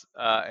parts,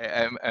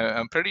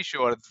 I'm pretty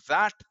sure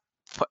that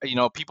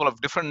people have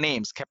different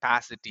names,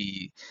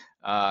 capacity,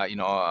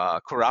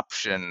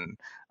 corruption,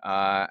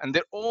 and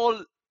they're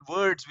all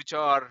words which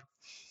are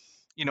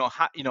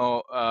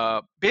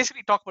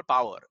basically talk about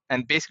power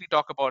and basically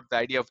talk about the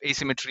idea of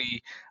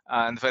asymmetry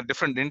and where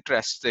different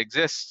interests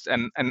exist.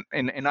 And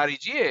in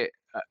REGA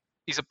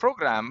is a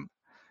program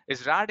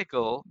is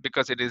radical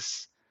because it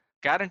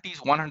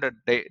guarantees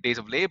 100 days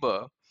of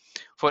labor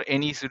for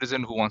any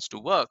citizen who wants to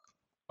work,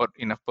 or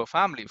enough per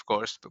family, of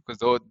course, because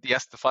though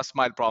yes, the first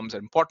mile problems are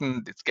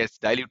important, it gets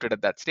diluted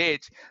at that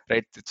stage,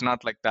 right? It's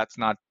not like that's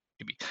not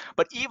to be.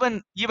 But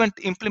even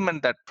to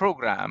implement that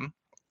program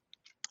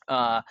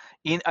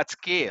at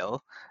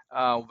scale,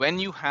 when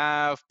you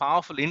have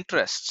powerful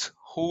interests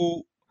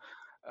who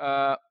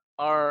don't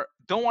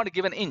want to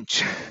give an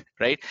inch,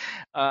 right?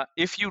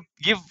 If you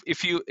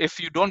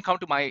don't come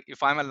to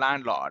if I'm a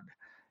landlord,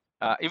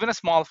 even a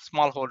small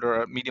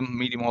holder,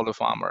 medium holder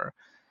farmer,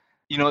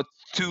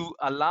 to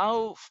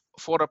allow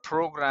for a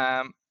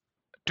program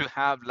to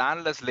have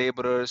landless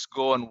laborers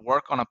go and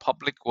work on a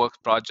public works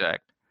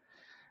project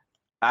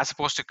as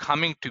opposed to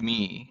coming to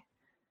me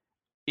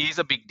is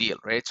a big deal,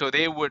 right? So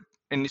they would,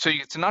 and so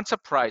it's not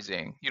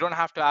surprising. You don't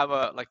have to have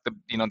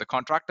the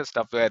contractor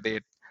stuff where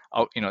they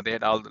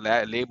had all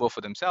the labor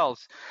for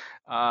themselves.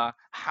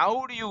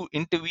 How do you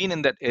intervene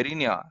in that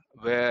arena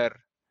where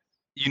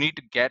you need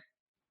to get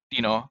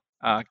to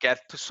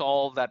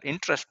solve that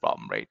interest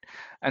problem, right?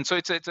 And so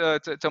it's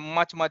a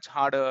much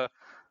harder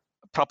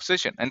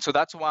proposition. And so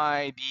that's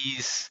why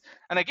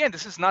and again,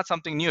 this is not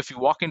something new. If you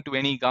walk into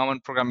any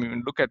government program,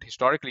 you look at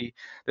historically,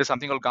 there's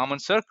something called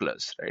government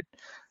circulars, right?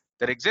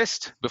 That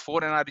exist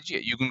before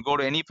NREGA. You can go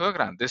to any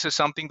program. This is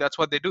something, that's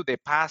what they do. They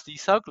pass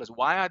these circulars.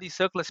 Why are these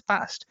circulars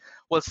passed?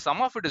 Well,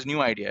 some of it is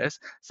new ideas.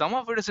 Some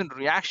of it is in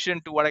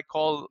reaction to what I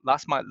call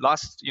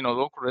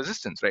local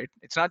resistance, right?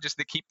 It's not just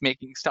they keep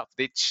making stuff.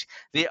 They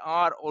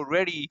are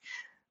already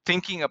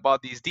thinking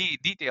about these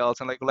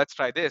details and let's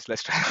try this,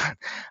 let's try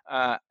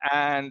that.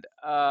 And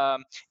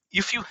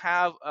if you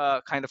have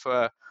a kind of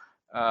a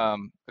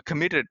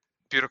committed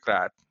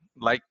bureaucrat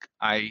like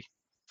I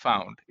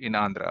found in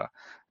Andhra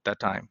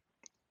that time,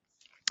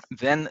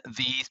 then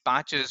these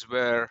patches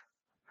were,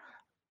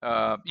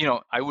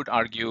 I would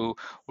argue,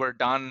 were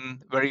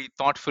done very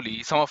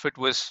thoughtfully. Some of it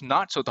was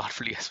not so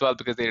thoughtfully as well,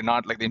 because they're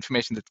not the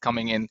information that's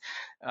coming in,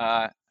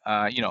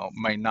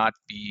 might not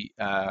be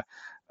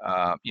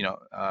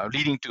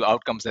leading to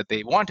outcomes that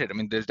they wanted. I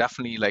mean, there's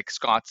definitely like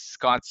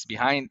Scott's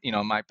behind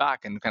my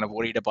back and kind of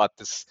worried about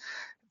this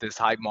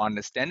high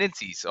modernist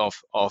tendencies of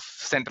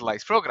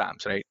centralized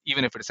programs, right?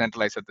 Even if it's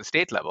centralized at the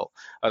state level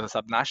or the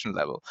subnational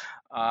level,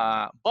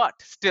 but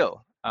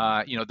still,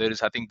 I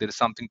think there is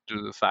something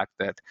to the fact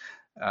that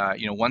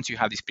once you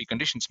have these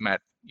preconditions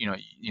met,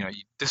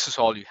 this is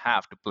all you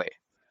have to play.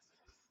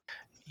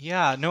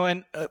 Yeah, no,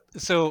 and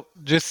so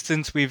just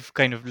since we've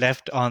kind of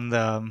left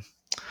on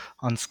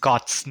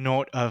Scott's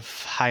note of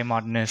high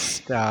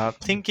modernist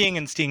thinking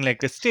and seeing like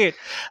the state,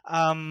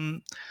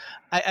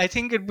 I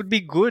think it would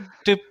be good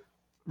to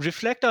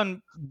reflect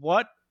on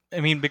what I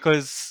mean,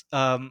 because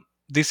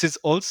this is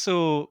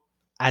also,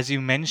 as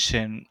you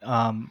mentioned,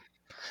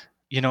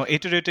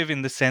 iterative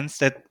in the sense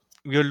that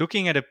we're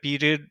looking at a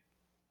period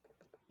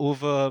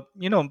over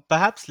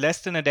perhaps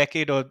less than a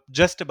decade or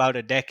just about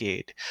a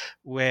decade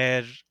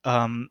where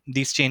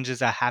these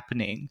changes are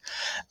happening,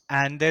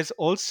 and there's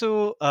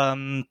also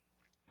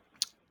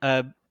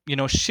uh,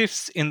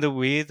 shifts in the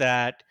way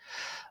that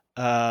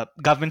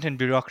government and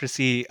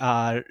bureaucracy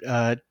are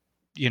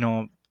you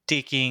know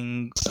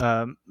taking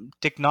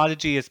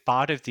technology as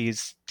part of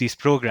these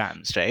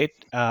programs, right?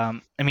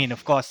 I mean,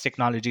 of course,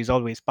 technology is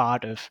always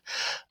part of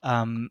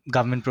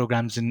government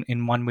programs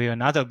in one way or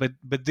another,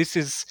 but this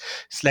is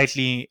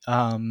slightly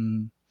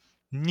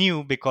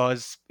new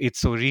because it's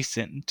so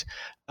recent.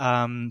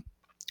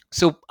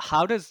 So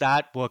how does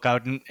that work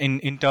out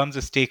in terms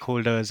of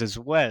stakeholders as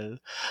well?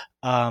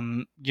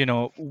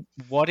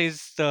 What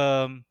is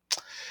the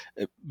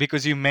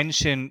because you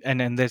mentioned,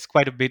 and there's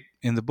quite a bit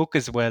in the book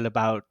as well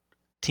about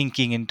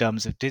thinking in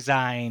terms of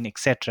design,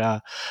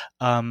 etc.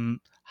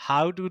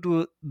 How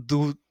do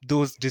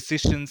those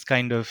decisions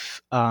kind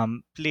of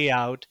play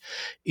out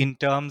in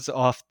terms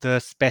of the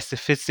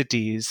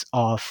specificities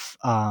of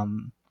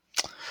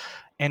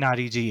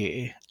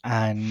NREGA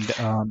and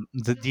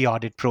the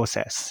audit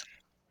process?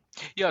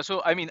 Yeah,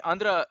 so I mean,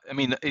 Andhra, I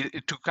mean,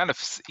 to kind of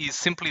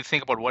simply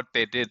think about what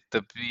they did,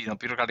 the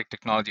bureaucratic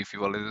technology, if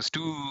you will, there's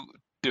two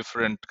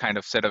different kind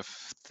of set of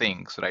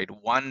things, right?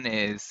 One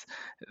is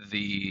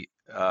the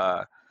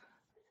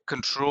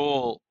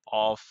control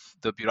of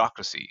the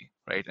bureaucracy,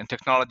 right? And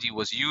technology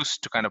was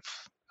used to kind of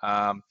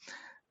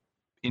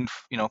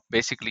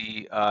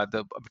basically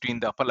the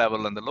between the upper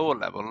level and the lower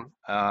level,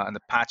 and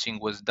the patching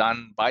was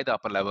done by the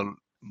upper level,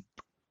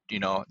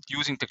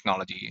 using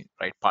technology,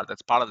 right?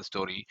 That's part of the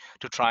story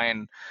to try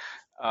and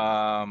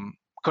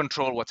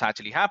control what's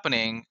actually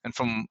happening, and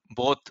from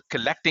both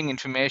collecting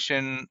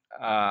information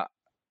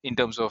in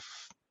terms of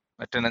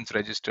attendance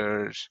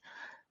registers,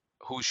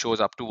 who shows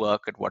up to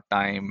work at what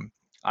time,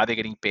 are they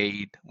getting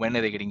paid, when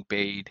are they getting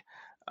paid,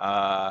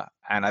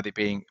 and are they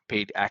being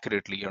paid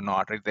accurately or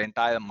not, right? The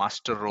entire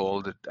muster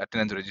roll, the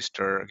attendance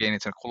register, again,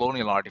 it's a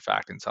colonial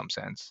artifact in some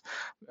sense,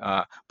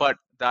 but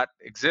that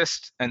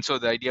exists. And so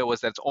the idea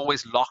was that it's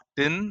always locked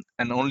in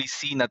and only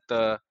seen at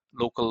the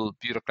local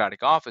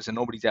bureaucratic office, and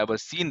nobody's ever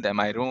seen them.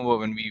 I remember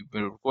when we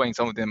were going,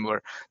 some of them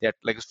were, they had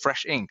like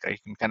fresh ink, right?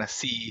 You can kind of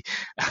see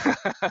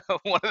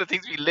one of the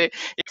things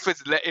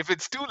if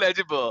it's too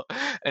legible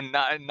and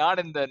not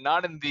in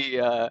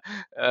the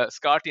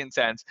Scottian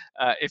sense,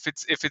 if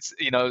it's if it's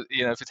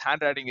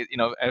handwriting,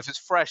 if it's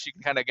fresh, you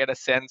can kind of get a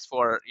sense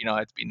for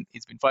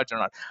it's been fudged or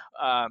not.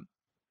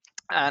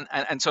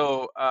 And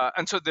so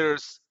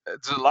there's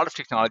a lot of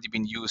technology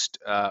being used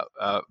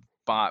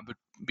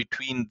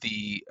between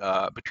the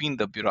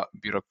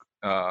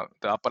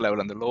the upper level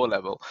and the lower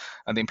level,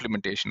 and the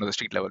implementation of the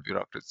street level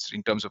bureaucrats,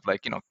 in terms of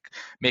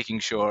making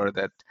sure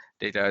that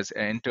data is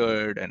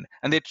entered, and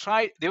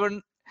they were.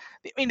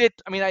 The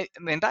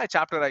entire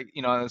chapter,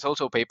 there's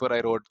also a paper I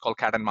wrote called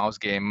Cat and Mouse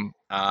Game.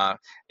 I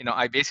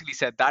basically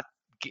said that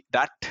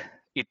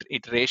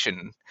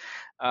iteration,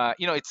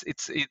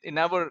 it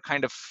never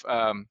kind of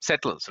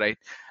settles, right?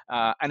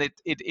 And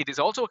it is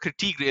also a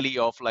critique really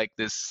of like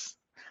this,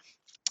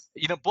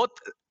 both.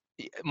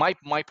 My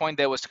point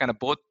there was to kind of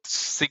both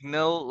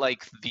signal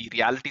like the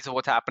realities of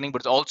what's happening, but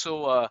it's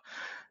also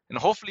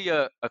hopefully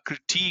a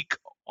critique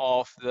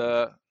of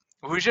the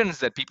visions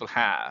that people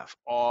have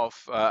of,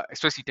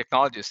 especially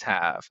technologists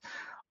have,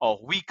 oh,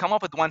 we come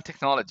up with one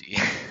technology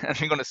and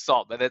we're going to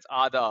solve, whether it's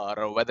Aadhaar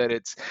or whether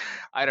it's,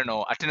 I don't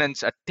know,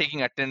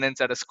 taking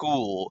attendance at a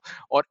school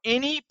or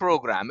any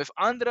program. If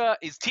Andhra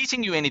is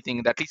teaching you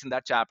anything, at least in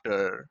that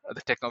chapter,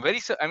 the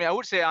technology, I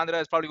would say Andhra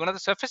is probably one of the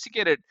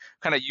sophisticated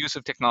kind of use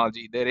of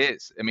technology there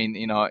is. In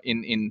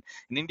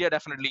India,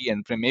 definitely,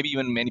 and maybe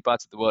even many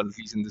parts of the world, at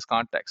least in this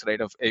context, right,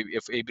 of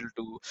able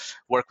to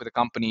work with a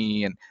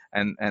company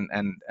and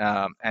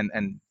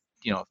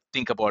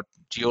think about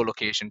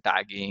geolocation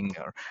tagging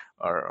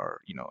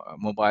or a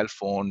mobile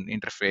phone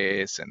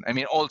interface,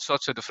 and all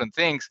sorts of different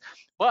things.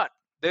 But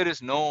there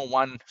is no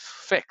one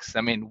fix.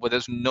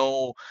 There's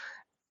no,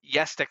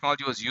 yes,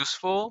 technology was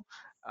useful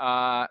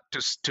to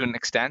an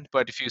extent,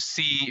 but if you've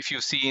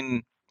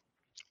seen,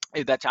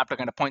 that chapter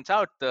kind of points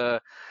out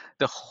the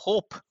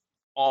hope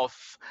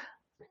of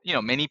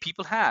many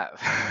people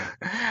have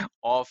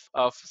of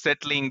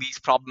settling these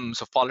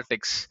problems of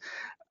politics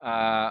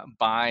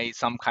by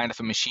some kind of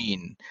a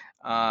machine.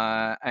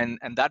 And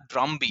that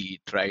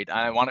drumbeat, right?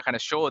 I want to kind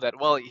of show that,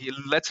 well,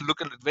 let's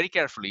look at it very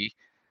carefully.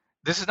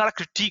 This is not a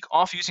critique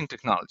of using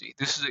technology.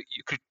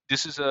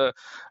 This is a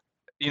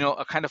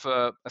a kind of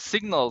a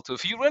signal to,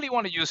 if you really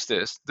want to use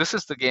this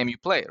is the game you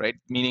play, right?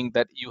 Meaning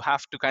that you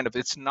have to kind of,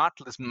 it's not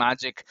this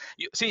magic.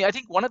 See, I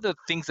think one of the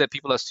things that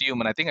people assume,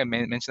 and I think I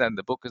mentioned that in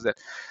the book, is that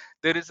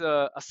there is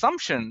a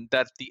assumption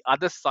that the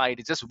other side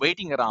is just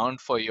waiting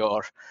around for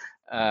your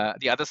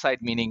the other side,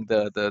 meaning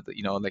the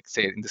like,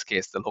 say in this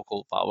case, the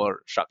local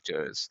power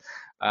structures,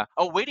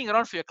 are waiting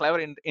around for your clever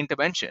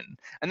intervention,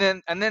 and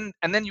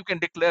then you can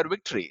declare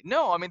victory.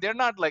 No, I mean, they're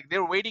not, like,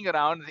 they're waiting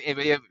around.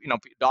 They have,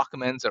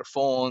 documents or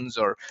phones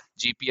or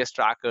GPS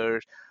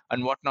trackers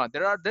and whatnot.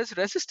 There's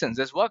resistance,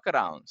 there's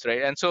workarounds,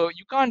 right? And so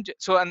you can't.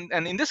 So and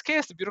in this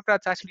case, the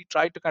bureaucrats actually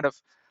tried to kind of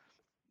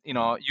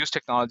use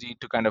technology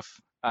to kind of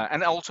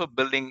and also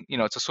building,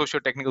 it's a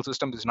socio-technical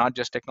system. It's not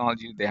just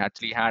technology. They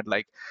actually had,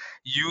 like,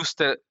 used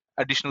the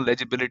additional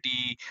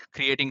legibility,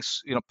 creating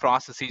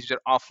processes, which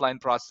are offline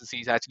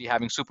processes, actually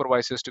having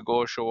supervisors to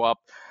go show up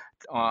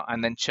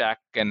and then check,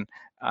 and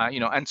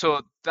and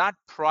so that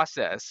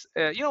process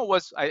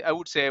was, I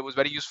would say, was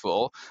very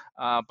useful.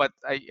 But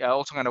I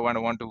also kind of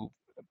want to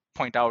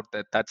point out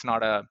that that's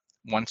not a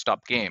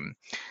one-stop game.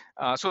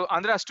 So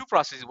Andhra has two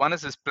processes. One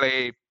is this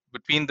play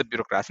between the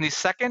bureaucrats, and the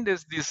second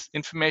is this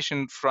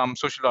information from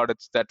social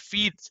audits that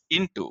feeds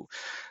into.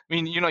 I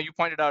mean, you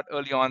pointed out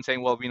early on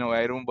saying, well,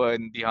 I remember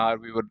in Bihar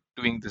we were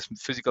doing this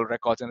physical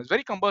records, and it's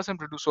very cumbersome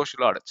to do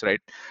social audits, right?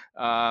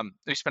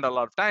 We spend a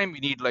lot of time. We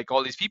need, like,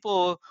 all these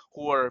people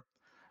who are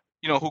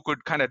who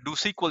could kind of do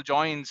SQL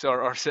joins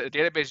or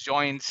database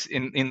joins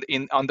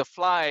in on the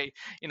fly.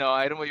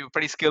 I remember you were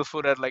pretty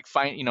skillful at, like,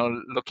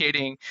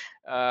 locating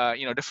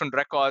different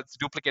records,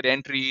 duplicate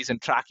entries, and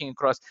tracking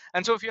across.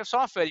 And so if you have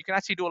software, you can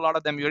actually do a lot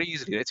of them very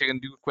easily, right? So you can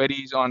do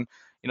queries on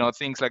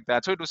things like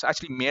that. So it was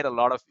actually made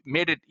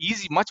it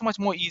easy, much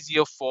more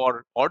easier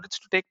for audits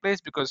to take place,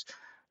 because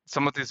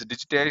some of this is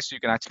digitized. So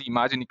you can actually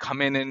imagine you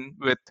come in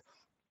with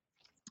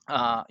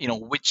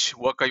which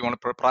worker you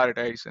want to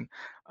prioritize, and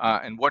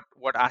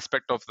what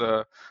aspect of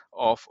the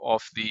of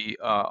the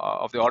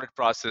audit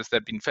process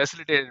that been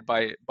facilitated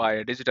by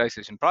a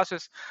digitization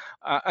process,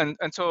 and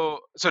so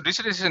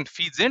digitization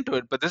feeds into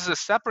it, but this is a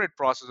separate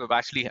process of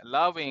actually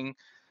allowing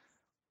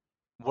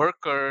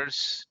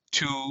workers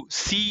to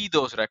see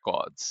those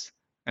records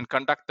and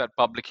conduct that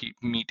public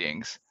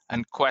meetings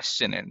and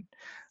question it,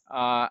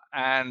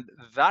 and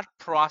that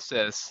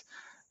process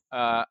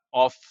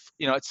of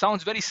it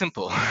sounds very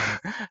simple,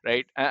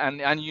 right?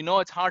 And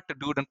it's hard to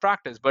do it in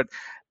practice, but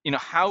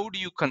how do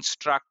you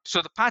construct?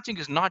 So the patching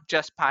is not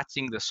just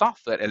patching the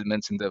software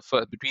elements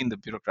between the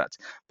bureaucrats.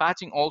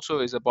 Patching also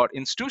is about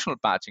institutional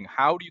patching.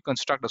 How do you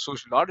construct a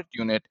social audit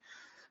unit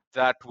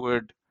that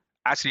would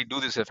actually do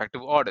these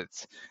effective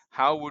audits?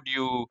 How would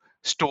you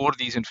store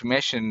these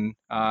information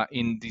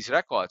in these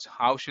records?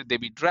 How should they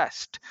be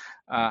dressed?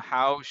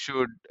 How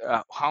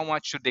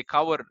much should they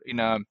cover in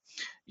an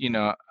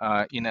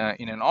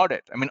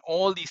audit? I mean,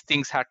 all these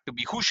things had to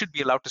be. Who should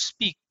be allowed to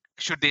speak?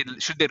 Should they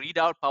read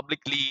out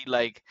publicly,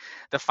 like,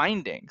 the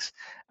findings?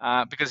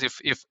 Because if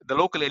the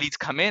local elites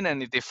come in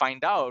and if they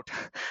find out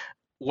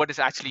what is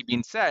actually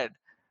being said,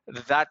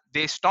 that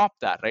they stop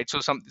that, right? So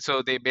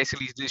they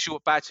basically issue a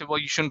patch, well,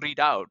 you shouldn't read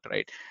out,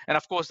 right? And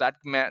of course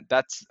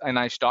that's a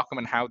nice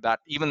document, how that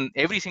even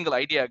every single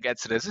idea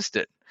gets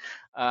resisted,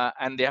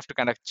 and they have to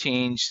kind of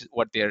change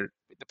the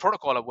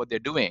protocol of what they're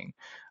doing,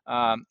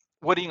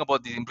 worrying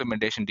about the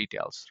implementation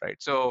details, right?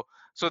 So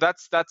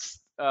that's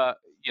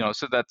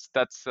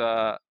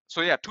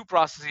so yeah, two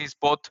processes,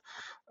 both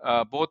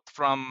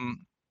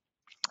from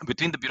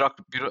between the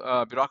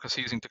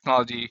bureaucracy using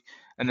technology,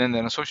 and then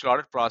a social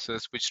audit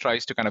process which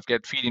tries to kind of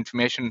feed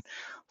information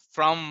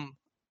from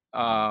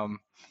from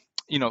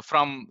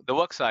the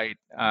work side,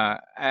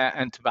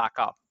 and to back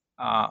up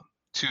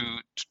to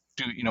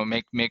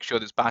make sure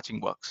this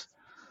batching works.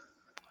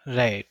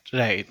 Right.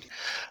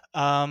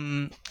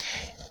 Um,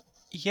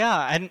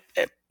 yeah, and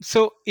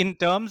so in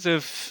terms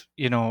of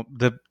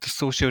the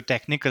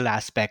socio-technical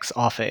aspects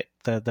of it,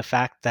 the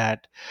fact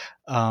that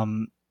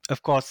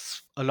of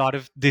course a lot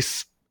of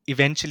this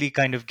eventually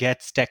kind of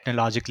gets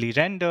technologically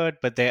rendered,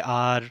 but there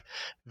are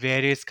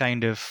various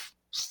kind of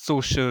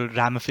social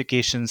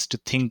ramifications to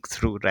think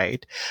through,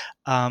 right?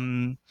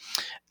 One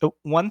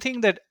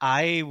thing that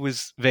I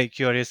was very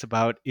curious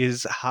about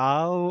is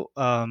how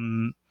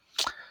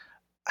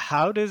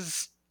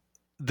does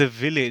the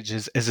village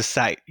as a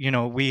site,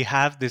 we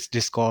have this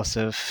discourse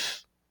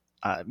of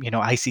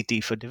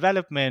ICT for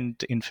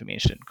development,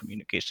 information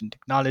communication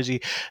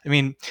technology. I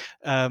mean,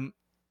 a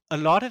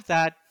lot of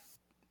that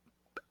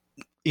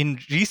in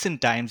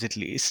recent times, at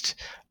least,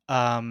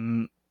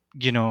 has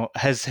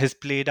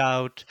played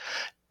out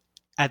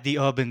at the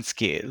urban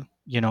scale,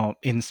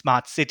 in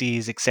smart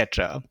cities,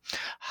 etc.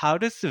 How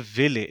does the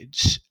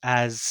village,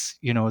 as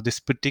this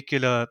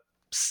particular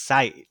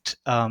site,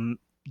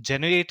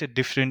 generate a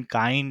different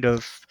kind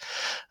of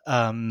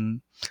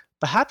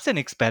perhaps an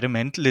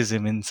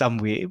experimentalism in some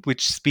way,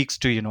 which speaks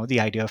to the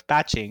idea of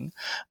patching,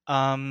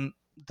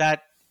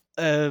 that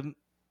um,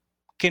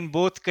 can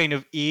both kind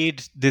of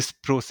aid this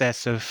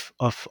process of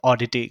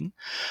auditing,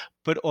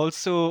 but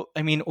also,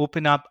 I mean,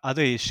 open up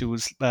other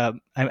issues.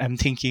 I'm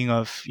thinking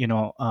of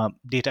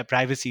data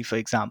privacy, for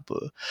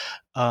example,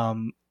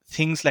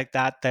 things like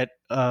that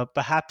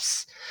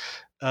perhaps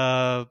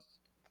uh,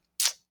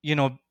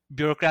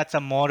 bureaucrats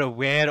are more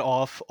aware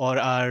of, or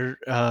are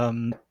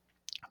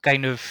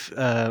kind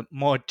of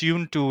more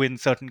attuned to in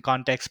certain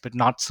contexts, but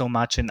not so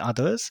much in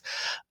others.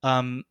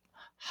 Um,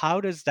 how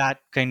does that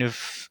kind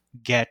of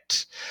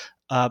get?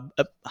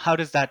 How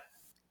does that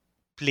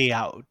play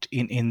out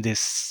in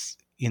this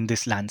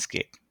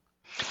landscape?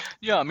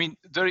 Yeah, I mean,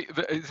 it's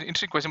an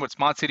interesting question about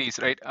smart cities,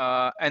 right?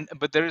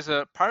 But there is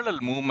a parallel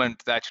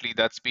movement actually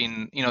that's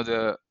been,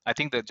 I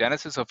think the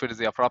genesis of it is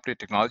the appropriate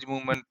technology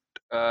movement,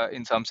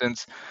 in some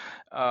sense,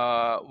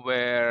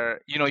 where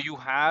you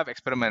have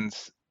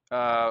experiments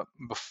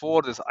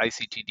before this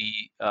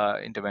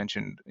ICTD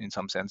intervention, in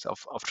some sense,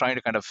 of trying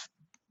to kind of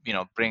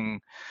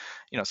bring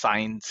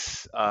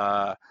science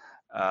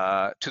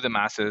to the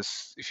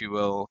masses, if you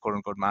will, quote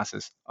unquote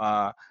masses.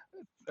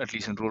 At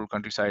least in rural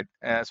countryside,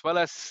 as well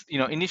as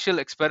initial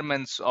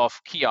experiments of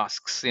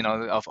kiosks,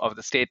 of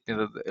the state.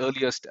 The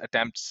earliest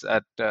attempts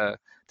at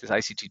this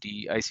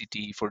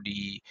ICT for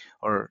D,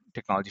 or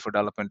technology for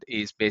development,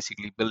 is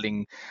basically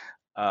building.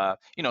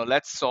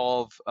 Let's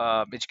solve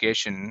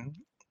education.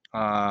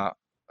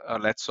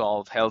 Let's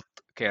solve health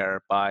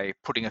care by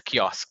putting a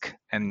kiosk,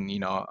 and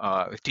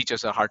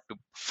teachers are hard to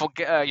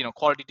forget.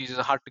 Quality teachers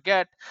are hard to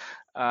get,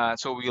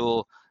 so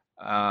we'll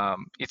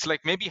it's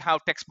like maybe how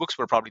textbooks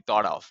were probably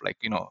thought of, like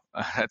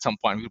at some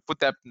point we put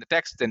that in the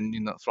text and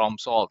problem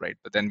solved, right?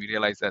 But then we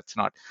realized that's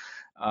not.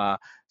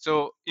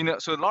 So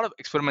a lot of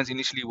experiments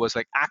initially was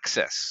like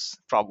access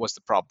was the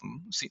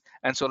problem. See,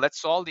 and so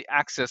let's solve the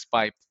access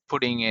by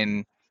putting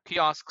in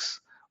kiosks,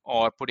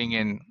 or putting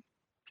in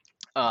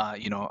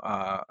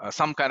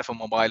some kind of a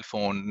mobile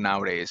phone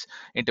nowadays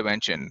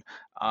intervention.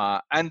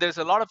 And there's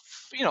a lot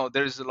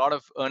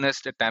of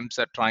earnest attempts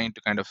at trying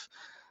to kind of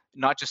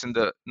not just in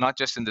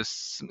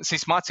this. See,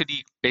 smart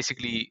city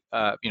basically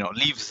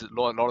leaves a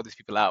lot of these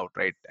people out,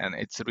 right? And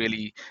it's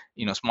really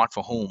smart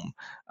for home,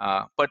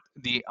 but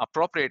the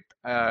appropriate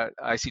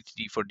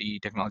ICT for D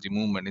technology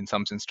movement, in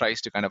some sense,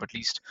 tries to kind of at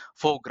least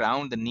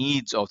foreground the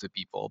needs of the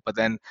people, but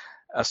then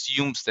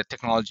assumes that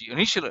technology,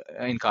 initial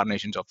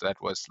incarnations of that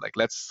was like,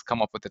 let's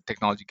come up with a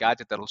technology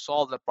gadget that will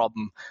solve that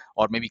problem,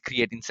 or maybe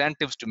create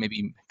incentives to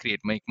maybe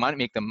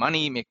make them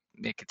money, make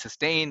it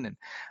sustain.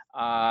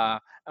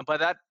 And by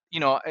that,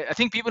 I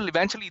think people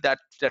eventually that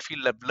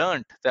field have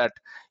learned that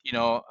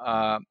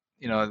a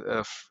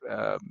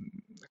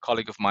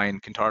colleague of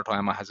mine, Kintaro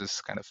Toyama, has this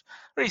kind of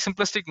very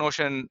simplistic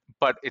notion,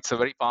 but it's a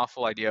very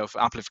powerful idea of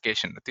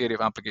amplification, the theory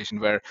of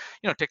amplification, where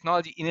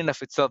technology in and of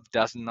itself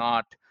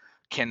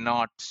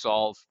cannot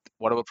solve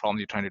whatever problem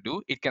you're trying to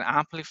do. It can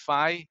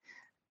amplify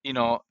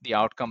the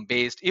outcome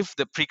based, if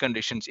the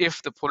preconditions,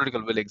 if the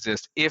political will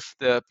exists, if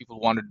the people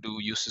want to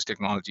use this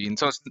technology. And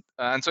so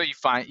you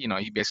find,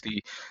 he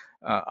basically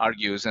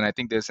argues, and I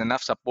think there's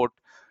enough support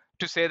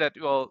to say that,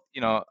 well,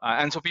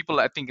 and so people,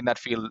 I think, in that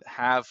field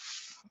have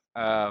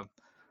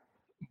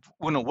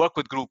work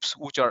with groups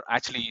which are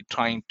actually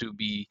trying to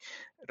be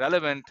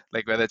relevant,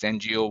 like whether it's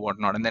NGO or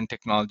whatnot, and then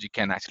technology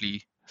can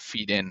actually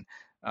feed in,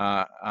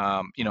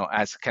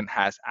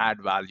 has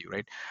add value,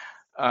 right?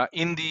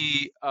 In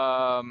the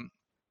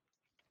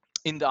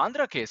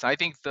Andhra case, I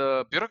think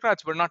the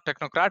bureaucrats were not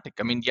technocratic.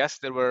 I mean, yes,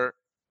 there were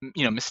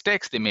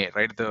mistakes they made,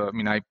 right?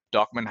 I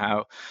document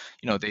how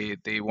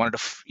they wanted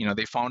to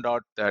they found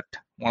out that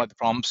one of the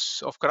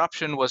problems of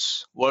corruption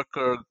was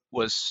worker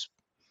was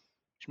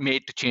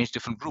made to change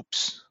different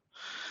groups,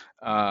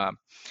 and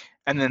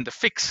then the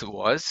fix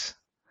was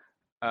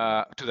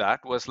to that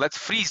was, let's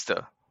freeze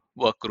the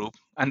work group,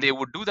 and they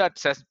would do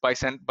that by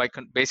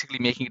basically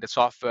making it a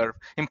software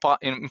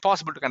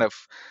impossible to kind of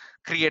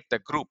create the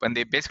group, and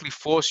they basically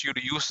force you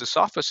to use the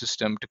software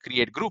system to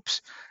create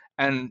groups.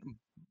 And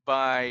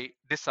by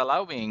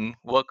disallowing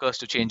workers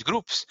to change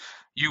groups,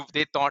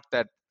 they thought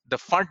that the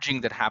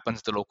fudging that happens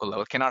at the local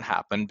level cannot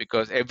happen,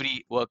 because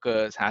every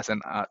worker has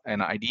an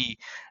ID,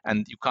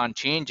 and you can't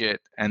change it,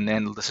 and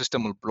then the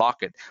system will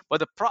block it. But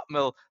the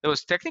problem, there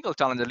was technical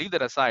challenge, I'll leave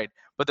that aside,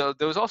 but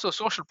there was also a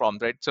social problem,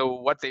 right? So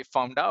what they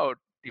found out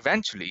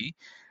eventually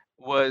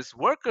was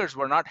workers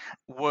were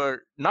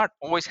not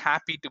always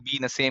happy to be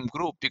in the same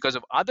group because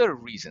of other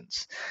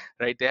reasons,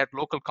 right? They had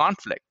local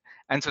conflict,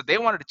 and so they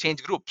wanted to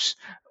change groups,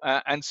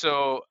 and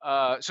so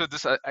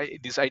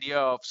this idea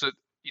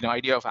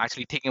of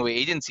actually taking away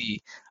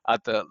agency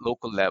at the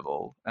local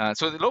level.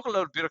 So the local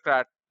level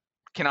bureaucrat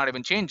cannot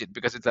even change it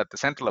because it's at the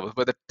central level.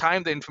 By the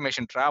time the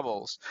information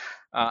travels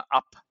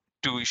up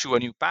to issue a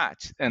new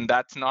patch, and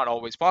that's not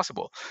always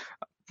possible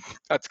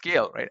at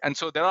scale, right? And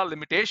so there are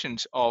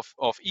limitations of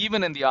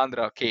even in the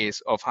Andhra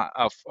case of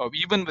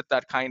even with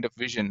that kind of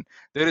vision,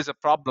 there is a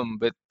problem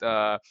with,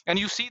 and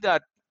you see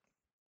that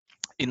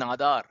in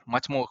Aadhaar,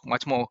 much more.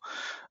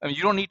 I mean,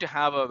 you don't need to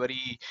have a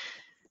very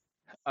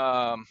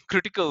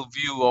critical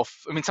view of.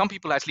 I mean, some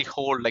people actually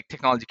hold like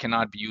technology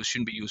cannot be used,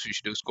 shouldn't be used. We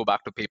should just go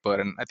back to paper,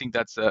 and I think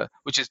that's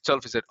which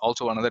itself is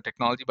also another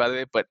technology, by the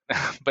way. But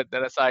but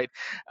that aside,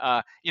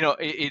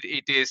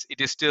 it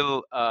is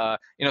still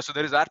So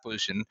there is that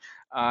position,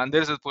 and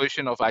there is a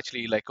position of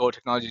actually like, oh,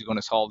 technology is going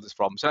to solve this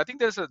problem. So I think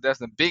there's a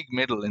big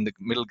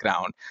middle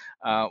ground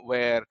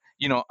where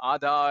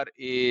Aadhaar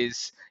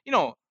is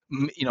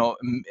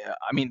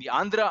I mean, the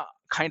Andhra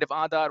kind of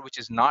Aadhaar, which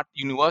is not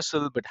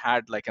universal but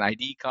had like an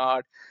ID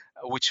card,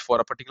 which for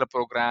a particular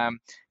program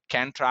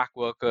can track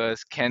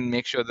workers, can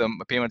make sure the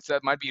payments,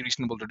 that might be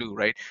reasonable to do,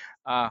 right?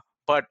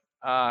 But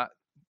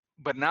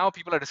but now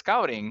people are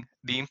discovering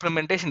the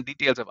implementation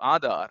details of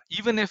Aadhaar.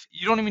 Even if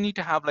you don't even need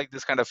to have like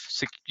this kind of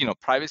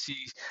privacy,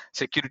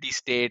 security,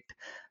 state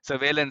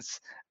surveillance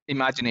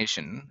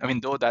imagination. I mean,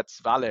 though that's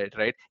valid,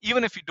 right?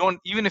 Even if you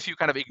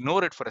kind of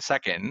ignore it for a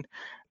second,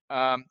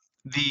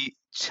 the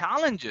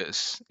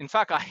challenges. In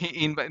fact,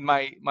 in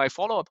my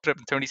follow-up trip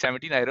in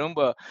 2017, I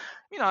remember,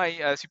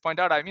 as you point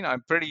out,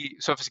 I'm pretty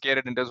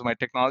sophisticated in terms of my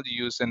technology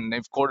use, and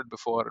I've coded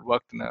before,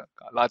 worked in a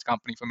large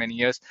company for many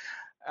years,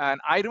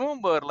 and I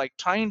remember like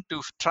trying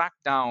to track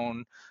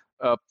down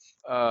a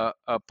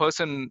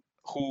person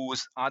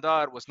whose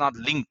Aadhaar was not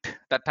linked.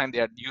 That time they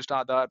had used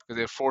Aadhaar because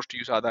they were forced to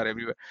use Aadhaar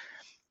everywhere.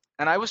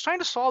 And I was trying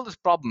to solve this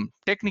problem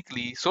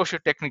technically,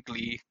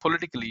 socio-technically,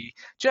 politically,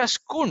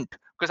 just couldn't,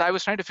 because I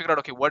was trying to figure out,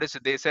 okay, what is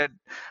it? They said,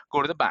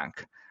 go to the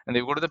bank. And they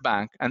go to the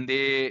bank and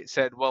they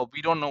said, well,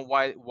 we don't know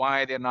why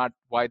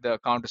the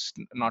account is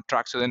not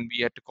tracked. So then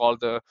we had to call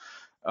the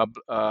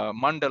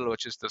Mandal,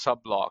 which is the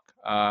sub block.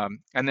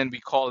 And then we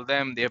call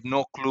them. They have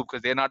no clue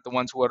because they're not the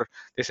ones who are,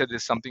 they said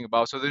there's something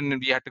about. So then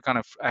we had to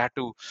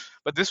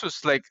but this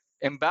was like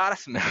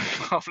embarrassment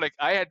of like,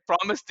 I had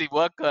promised the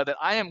worker that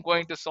I am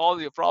going to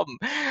solve your problem.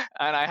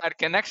 And I had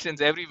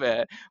connections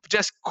everywhere.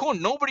 Just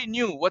couldn't, nobody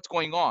knew what's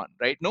going on,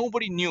 right?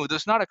 Nobody knew.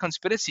 There's not a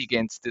conspiracy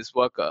against this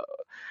worker,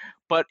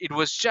 but it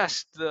was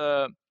just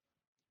the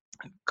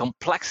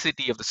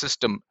complexity of the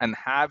system and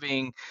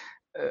having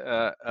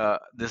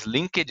this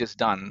linkage is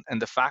done,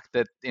 and the fact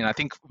that I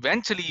think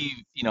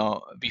eventually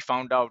we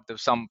found out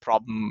there's some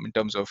problem in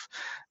terms of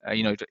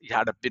it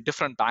had a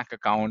different bank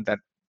account that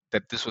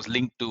this was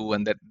linked to,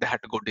 and that they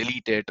had to go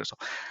delete it or so,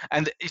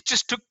 and it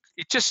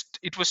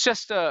was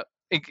just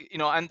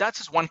and that's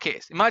just one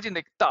case. Imagine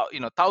like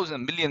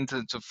thousands, millions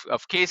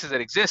of cases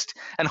that exist,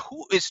 and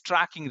who is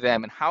tracking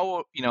them, and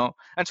how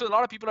and so a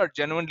lot of people are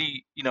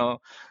genuinely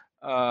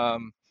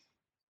um,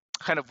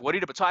 kind of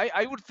worried about. So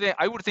I would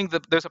think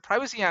that there's a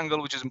privacy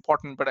angle which is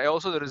important, but I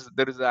also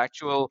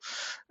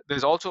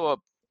there's also a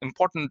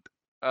important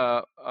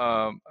as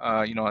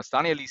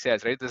Tanya Lee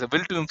says, right? There's a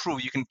will to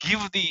improve. You can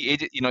give the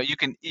agent,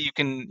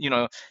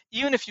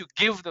 even if you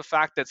give the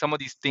fact that some of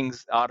these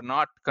things are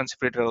not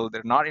conspiratorial,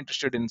 they're not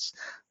interested in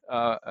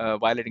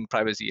violating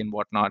privacy and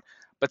whatnot,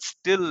 but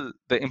still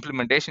the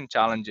implementation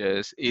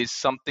challenges is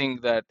something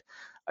that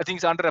I think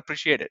is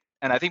underappreciated,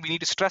 and I think we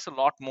need to stress a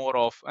lot more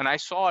of. And I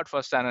saw it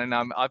firsthand, and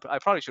I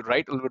probably should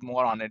write a little bit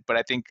more on it. But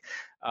I think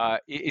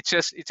it's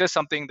just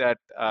something that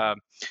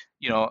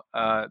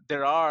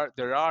there are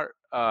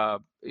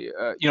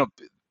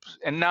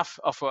enough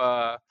of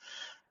a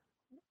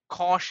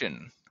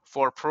caution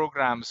for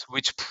programs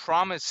which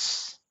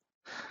promise.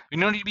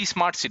 You don't need to be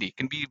smart city; it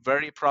can be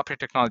very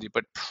appropriate technology,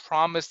 but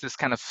promise this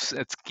kind of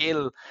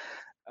scale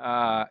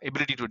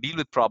ability to deal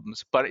with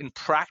problems, but in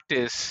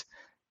practice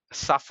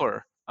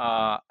suffer,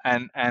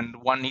 and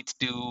one needs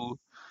to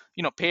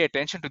pay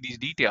attention to these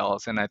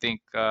details, and I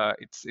think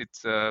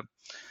it's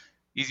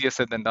easier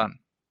said than done.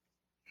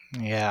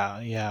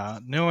 Yeah.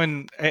 No,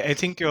 and I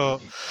think your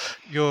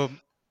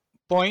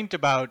point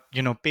about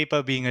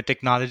paper being a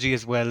technology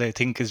as well, I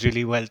think, is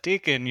really well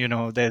taken.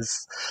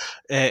 There's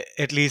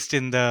at least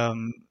in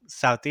the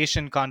South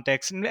Asian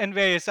context, and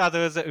various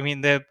others. I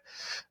mean, the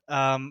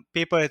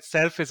paper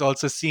itself is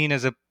also seen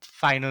as a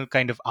final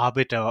kind of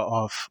arbiter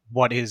of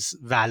what is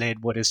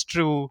valid, what is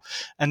true,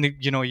 and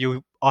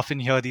you often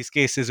hear these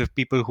cases of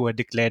people who are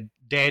declared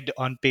dead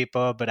on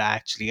paper but are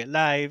actually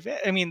alive.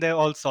 I mean, there are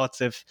all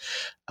sorts of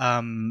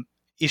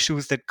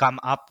issues that come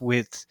up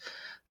with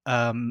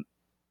um,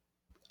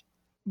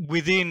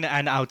 within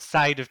and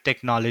outside of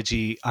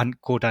technology,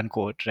 quote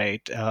unquote,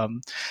 right?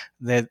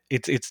 That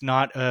it's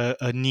not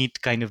a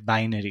neat kind of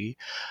binary.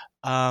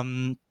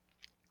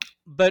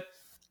 But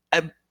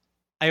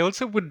I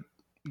also would,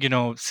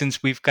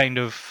 since we've kind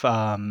of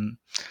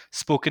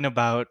spoken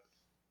about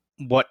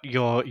what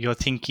you're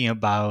thinking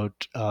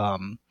about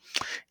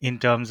in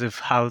terms of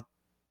how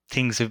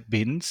things have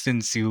been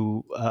since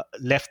you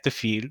left the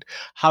field,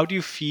 how do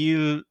you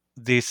feel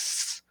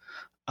this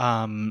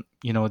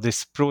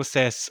this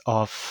process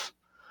of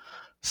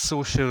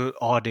social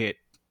audit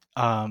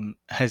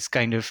has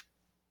kind of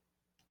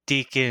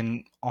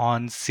taken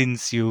on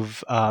since you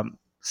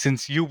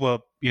were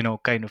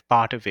kind of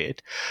part of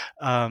it,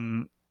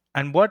 and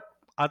what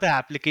other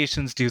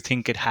applications do you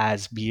think it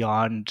has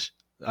beyond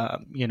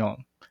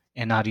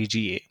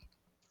NREGA?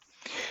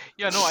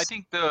 Yeah, no, I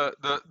think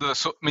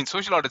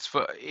social audits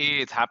for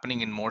it's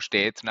happening in more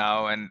states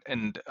now, and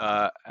and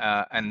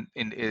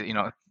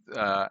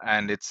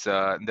it's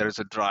there is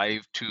a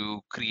drive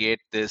to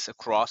create this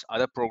across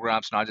other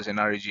programs, not just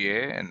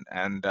NREGA,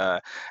 and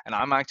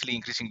I'm actually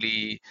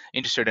increasingly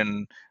interested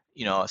in,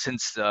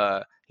 since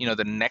the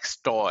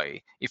next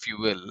toy, if you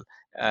will,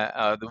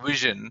 the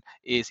vision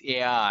is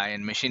AI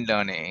and machine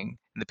learning,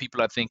 and the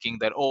people are thinking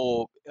that,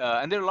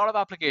 and there are a lot of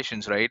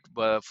applications, right,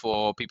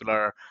 for people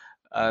are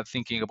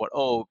thinking about,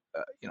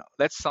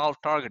 let's solve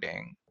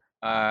targeting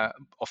uh,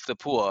 of the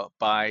poor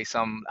by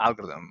some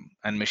algorithm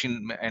and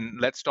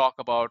let's talk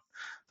about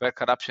where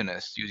corruption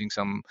is using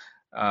some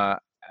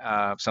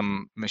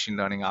machine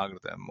learning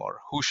algorithm, or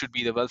who should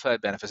be the welfare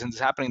benefits. And this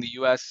is happening in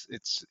the US.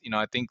 It's,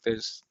 I think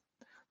there's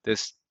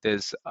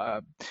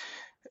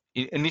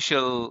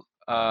initial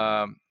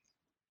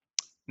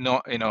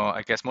no,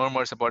 I guess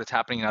murmurs about it's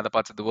happening in other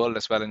parts of the world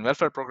as well in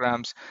welfare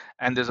programs,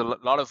 and there's a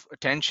lot of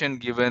attention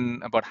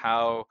given about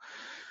how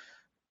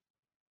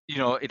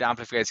it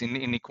amplifies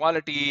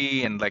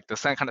inequality and like the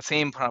same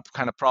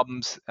kind of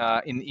problems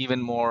in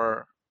even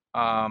more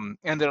and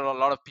there are a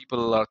lot of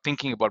people are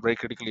thinking about very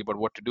critically about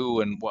what to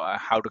do and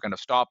how to kind of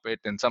stop it.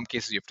 In some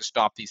cases you have to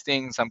stop these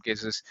things. In some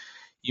cases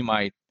you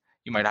might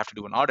have to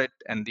do an audit,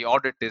 and the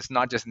audit is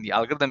not just in the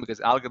algorithm, because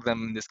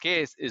algorithm in this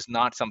case is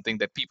not something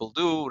that people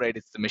do, right?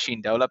 It's the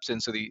machine develops,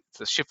 and so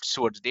it's a shift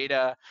towards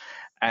data,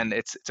 and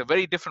it's a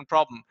very different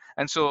problem.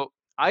 And so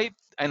I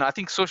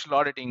think social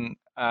auditing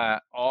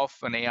of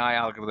an AI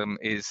algorithm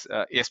is,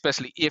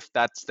 especially if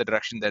that's the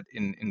direction that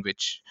in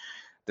which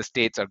the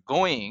states are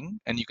going,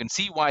 and you can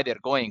see why they're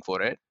going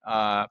for it.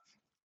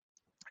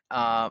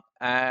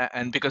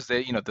 And because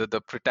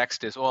the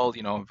pretext is all,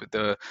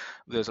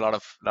 there's a lot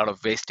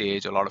of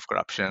wastage, a lot of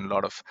corruption, a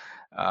lot of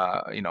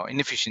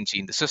inefficiency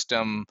in the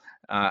system,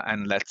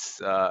 and let's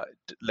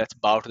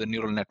bow to the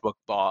neural network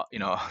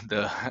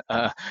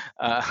the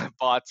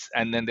bots,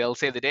 and then they'll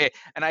save the day.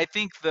 And I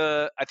think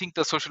the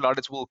social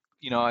audits will,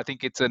 I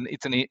think it's a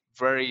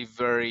very,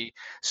 very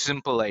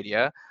simple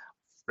idea,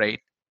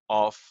 right?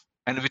 Of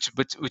and which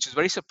is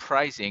very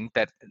surprising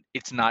that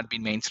it's not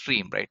been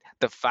mainstream, right?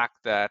 The fact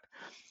that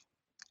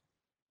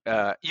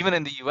even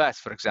in the US,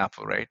 for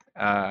example, right,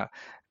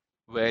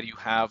 where you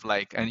have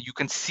and you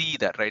can see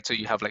that, right? So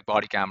you have like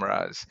body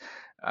cameras,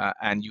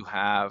 and you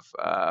have,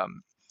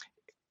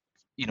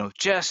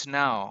 just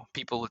now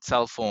people with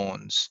cell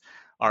phones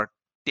are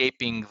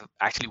taping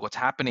actually what's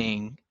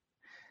happening,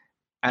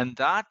 and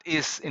that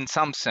is, in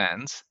some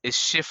sense, is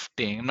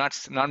shifting. I'm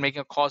not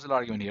making a causal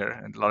argument here,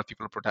 and a lot of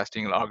people are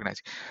protesting and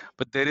organizing,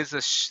 but there's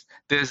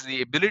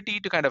the ability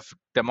to kind of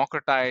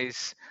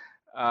democratize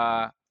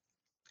uh,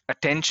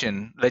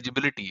 attention,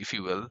 legibility, if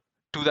you will,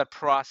 to that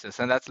process,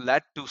 and that's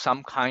led to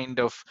some kind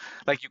of,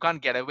 like, you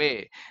can't get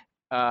away,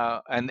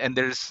 and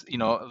there's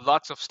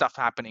lots of stuff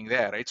happening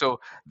there, right?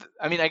 So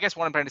I mean, I guess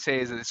what I'm trying to say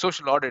is that the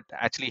social audit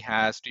actually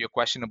has, to your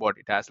question about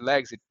it has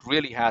legs, it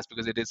really has,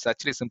 because it is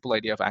actually a simple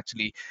idea of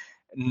actually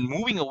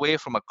moving away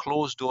from a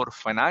closed door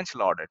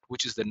financial audit,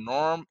 which is the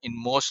norm in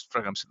most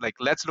programs. Like,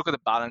 let's look at the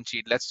balance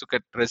sheet, let's look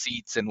at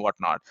receipts and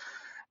whatnot,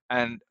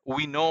 and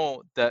we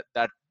know that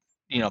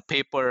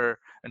paper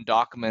and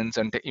documents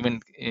and even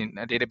in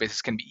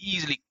databases can be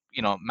easily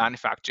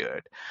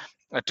manufactured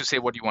to say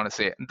what you want to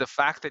say. The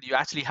fact that you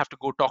actually have to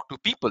go talk to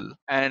people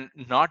and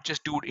not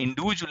just do it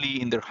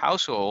individually in their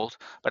household,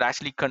 but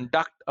actually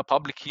conduct a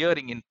public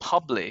hearing in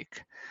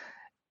public,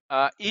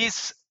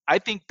 is, I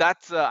think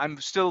that's,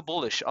 I'm still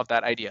bullish of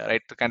that idea,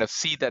 right? To kind of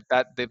see that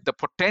the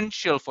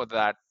potential for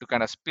that to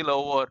kind of spill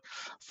over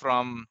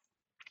from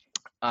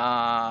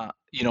the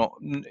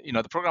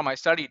program I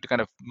studied to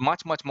kind of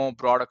much more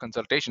broader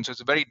consultation. So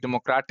it's a very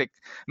democratic.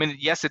 I mean,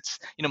 yes, it's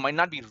might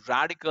not be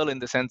radical in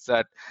the sense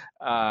that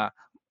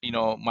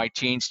might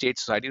change state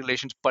society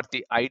relations, but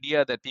the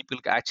idea that people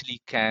actually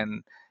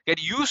can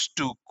get used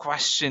to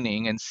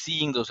questioning and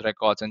seeing those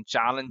records and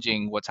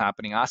challenging what's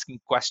happening, asking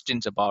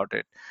questions about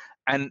it,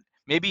 and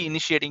maybe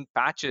initiating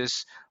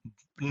patches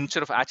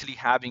instead of actually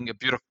having a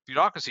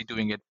bureaucracy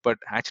doing it, but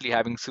actually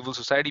having civil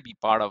society be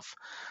part of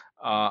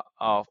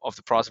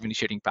the process of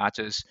initiating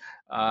patches.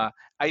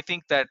 I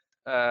think that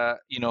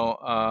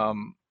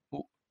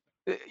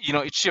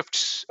it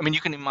shifts. I mean,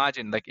 you can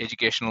imagine like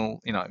educational.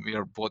 We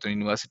are both in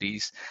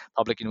universities,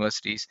 public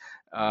universities,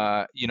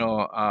 or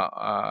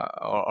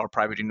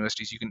private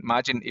universities. You can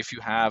imagine if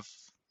you have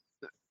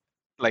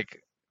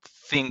like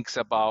thinks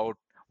about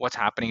what's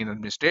happening in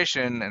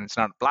administration, and it's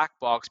not a black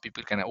box,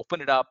 people can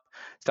open it up,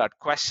 start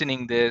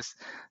questioning this,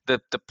 the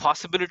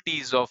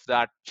possibilities of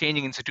that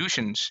changing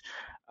institutions,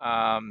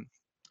 or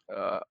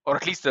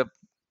at least the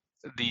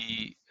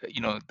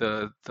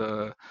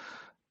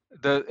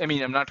I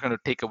mean, I'm not going to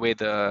take away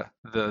the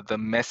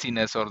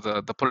messiness or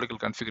the political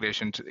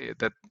configurations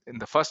that in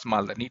the first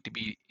mile that need to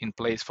be in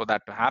place for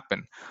that to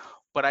happen.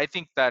 But I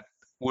think that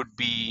would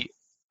be,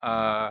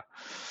 I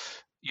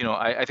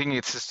think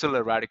it's still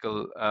a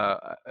radical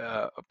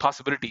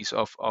possibilities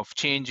of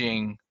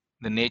changing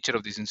the nature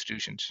of these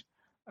institutions.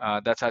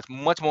 That has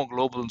much more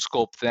global in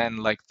scope than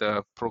like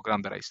the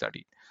program that I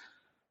studied.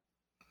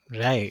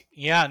 Right.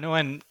 Yeah. No.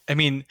 And I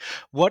mean,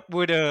 what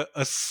would a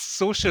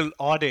social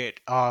audit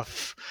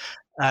of,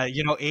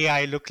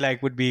 AI look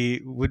like would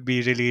be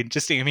really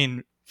interesting. I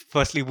mean,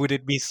 firstly, would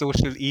it be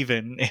social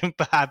even? And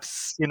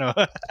perhaps,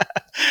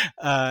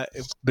 uh,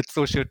 but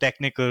socio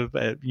technical,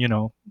 but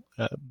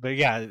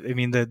yeah, I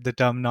mean, the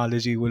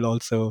terminology will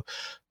also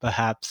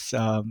perhaps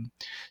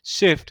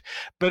shift.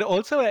 But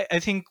also, I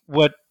think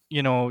what,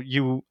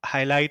 you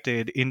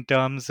highlighted in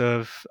terms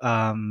of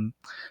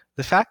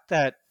the fact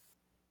that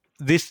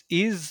this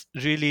is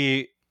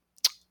really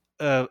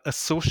a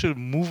social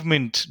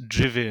movement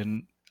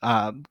driven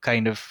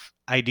kind of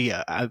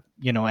idea,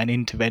 an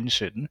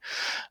intervention,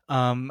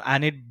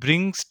 and it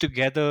brings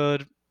together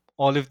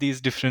all of these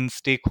different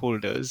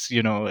stakeholders,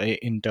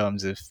 in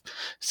terms of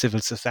civil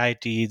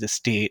society, the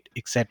state,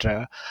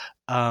 etc.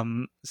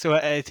 So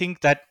I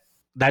think that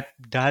that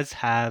does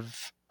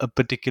have a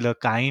particular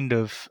kind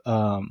of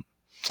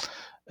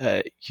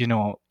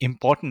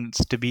importance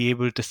to be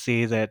able to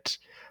say that,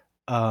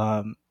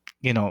 um,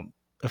 you know,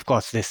 of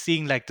course, they're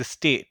seeing like the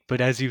state,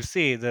 but as you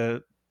say,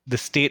 the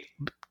state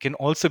can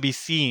also be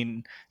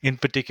seen in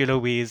particular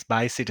ways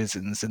by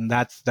citizens, and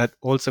that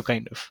also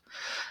kind of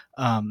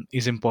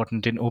is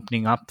important in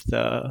opening up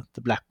the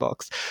black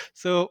box.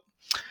 So,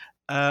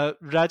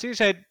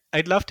 Rajesh,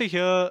 I'd love to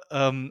hear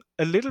a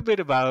little bit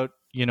about,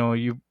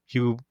 you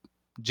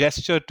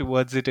gestured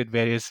towards it at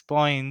various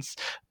points,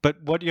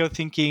 but what you're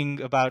thinking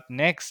about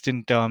next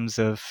in terms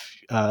of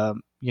the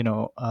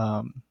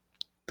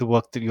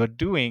work that you're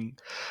doing.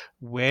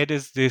 Where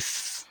does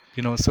this,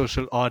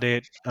 social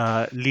audit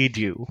lead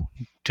you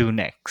to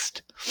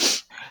next?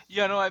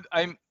 Yeah, no,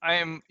 I'm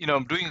I'm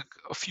doing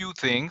a few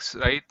things,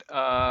 right?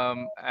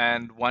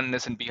 And one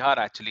is in Bihar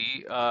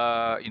actually.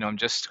 I'm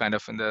just kind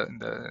of in the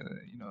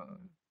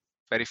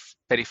very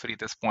periphery at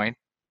this point.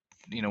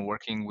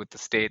 Working with the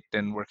state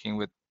and working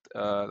with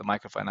the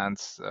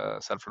microfinance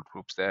self-help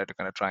groups there to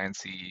kind of try and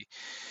see.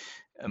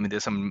 I mean,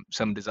 there's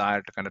some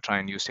desire to kind of try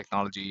and use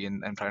technology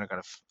and trying to kind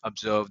of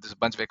observe. There's a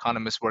bunch of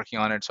economists working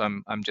on it, so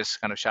I'm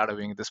just kind of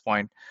shadowing at this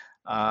point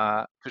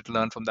to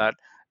learn from that.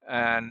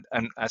 And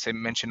as I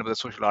mentioned about the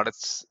social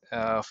audits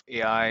of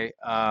AI,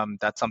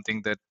 that's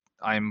something that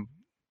I'm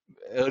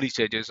early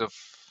stages of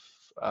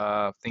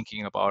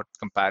thinking about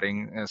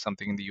comparing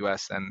something in the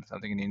US and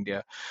something in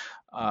India.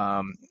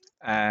 Um,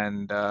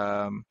 and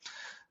uh,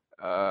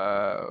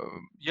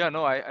 yeah,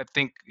 no, I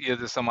think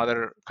there's some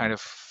other kind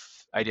of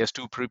ideas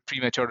too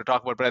premature to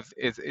talk about, but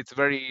it's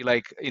very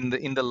like in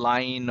the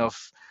line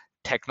of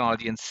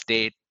technology and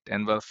state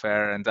and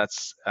welfare, and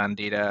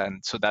data,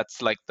 and so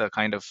that's like the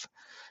kind of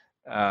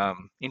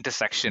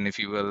intersection, if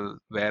you will,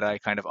 where I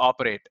kind of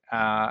operate.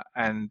 I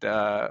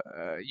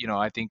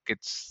think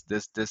it's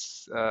this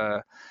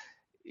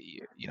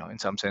in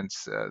some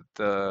sense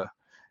the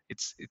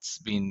it's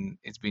been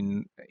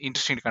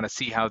interesting to kind of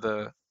see how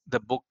the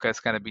book has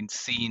kind of been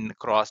seen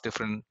across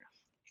different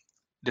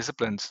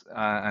disciplines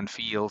and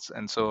fields,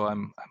 and so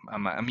I'm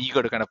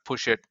eager to kind of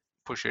push it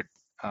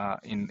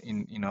in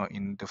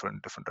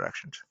different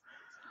directions.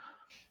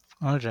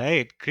 All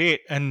right,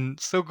 great, and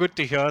so good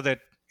to hear that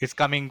it's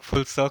coming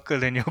full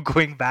circle and you're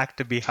going back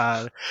to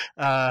Bihar.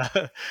 Uh,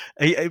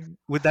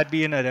 would that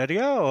be in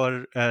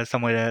Araria or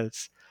somewhere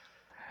else?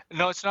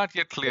 No, it's not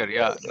yet clear.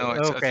 Yeah, no,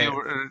 it's Okay.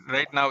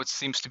 right now. It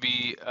seems to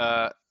be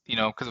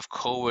because of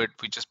COVID,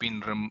 we just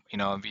been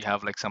we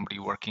have like somebody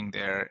working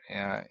there,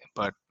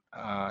 but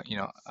I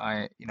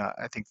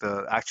think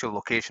the actual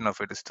location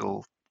of it is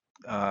still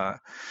to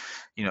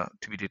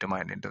be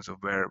determined in terms of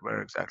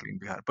where exactly in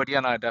Bihar. But yeah,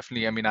 no,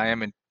 definitely. I mean, I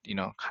am in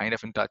kind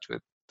of in touch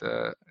with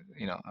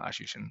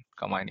Ashish and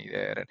Kamani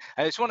there. And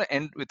I just want to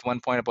end with one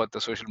point about the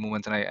social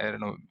movements, and I don't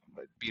know,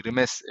 be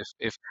remiss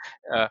if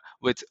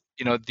with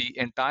the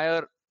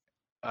entire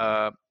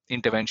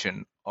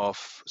intervention of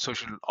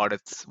social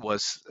audits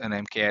was an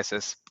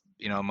MKSS,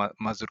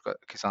 Mazdur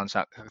Kisan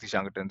Shakti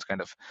Shangatan's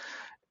kind of,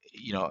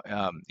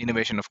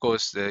 innovation. Of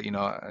course,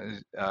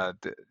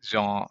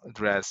 Jean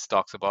Dress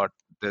talks about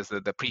there's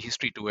the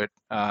prehistory to it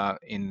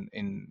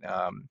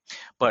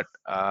but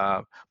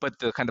but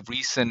the kind of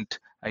recent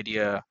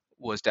idea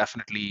was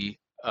definitely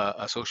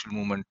a social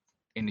movement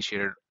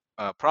initiated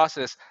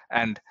process,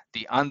 and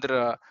the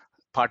Andhra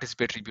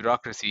participatory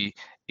bureaucracy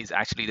is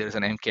actually there's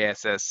an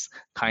MKSS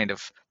kind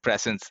of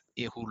presence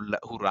who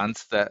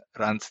runs the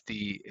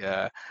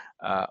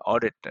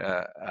audit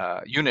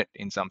unit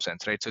in some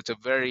sense, right? So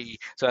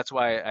so that's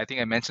why I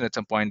think I mentioned at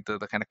some point the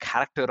kind of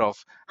character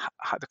of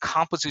the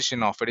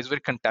composition of it is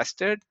very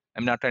contested.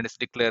 I'm not trying to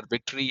declare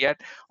victory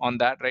yet on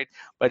that, right?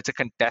 But it's a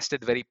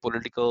contested, very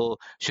political.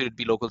 Should it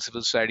be local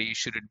civil society?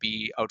 Should it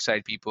be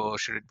outside people?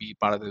 Should it be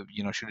part of the,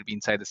 should it be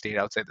inside the state,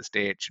 outside the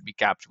state? Should be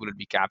captured? Will it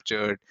be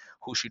captured?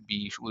 Who should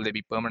be? Will they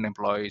be permanent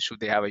employees? Should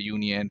they have a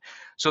union?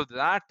 So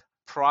that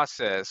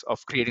process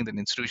of creating the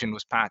institution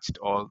was patched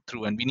all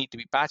through, and we need to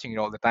be patching it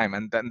all the time.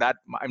 And then that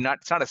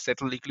it's not a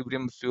settled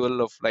equilibrium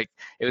fuel of like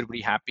everybody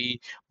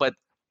happy, but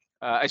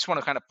I just want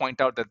to kind of point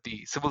out that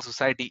the civil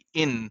society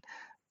in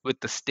with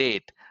the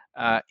state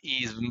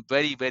is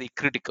very, very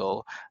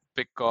critical,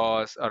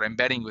 because, or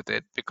embedding with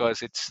it,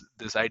 because it's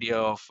this idea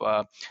of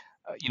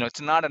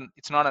it's not an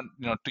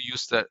to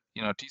use the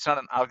it's not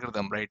an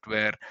algorithm, right,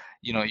 where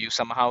you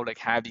somehow like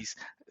have these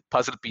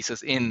puzzle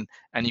pieces in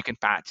and you can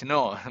patch.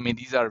 No, I mean,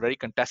 these are very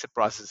contested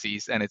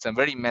processes, and it's a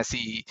very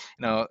messy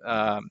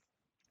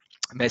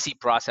messy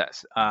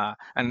process,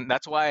 and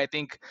that's why I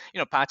think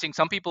patching,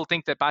 some people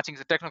think that patching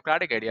is a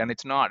technocratic idea, and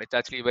it's not. It's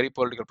actually a very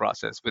political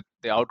process, with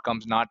the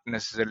outcomes not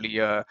necessarily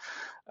a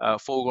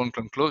foregone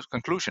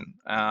conclusion,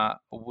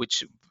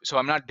 which, so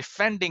I'm not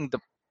defending the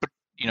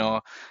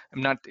I'm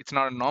not, it's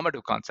not a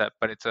normative concept,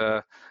 but it's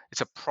a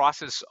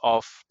process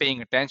of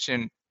paying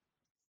attention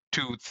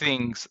to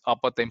things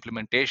about the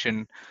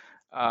implementation,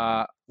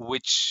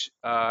 which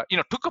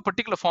took a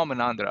particular form in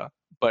Andhra,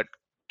 but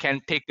can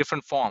take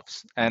different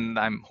forms. And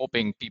I'm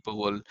hoping people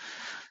will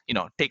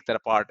take that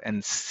apart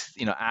and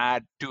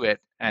add to it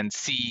and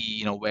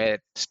see where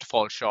it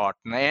falls short,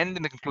 and end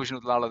in the conclusion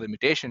with a lot of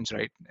limitations,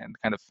 right, and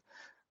kind of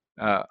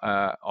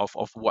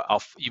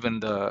of even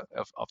the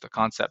of the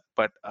concept.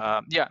 But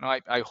yeah, no,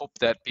 I hope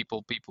that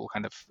people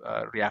kind of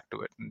react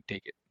to it and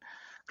take it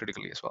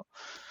critically as well.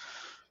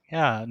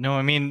 Yeah, no,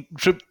 I mean,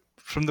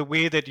 from the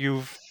way that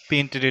you've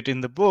painted it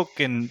in the book,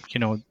 and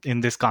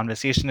in this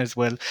conversation as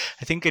well,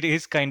 I think it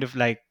is kind of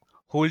like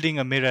holding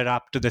a mirror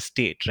up to the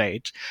state,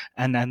 right?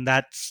 And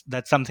that's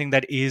something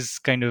that is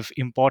kind of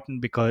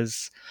important,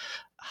 because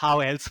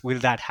how else will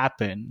that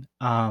happen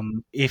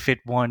if it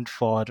weren't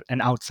for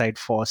an outside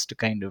force to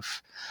kind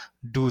of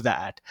do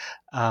that?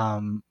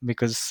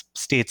 Because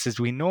states, as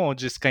we know,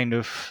 just kind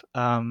of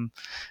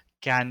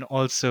can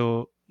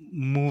also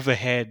move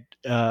ahead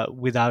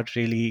without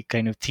really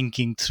kind of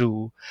thinking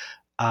through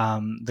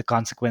the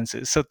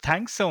consequences. So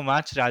thanks so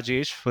much,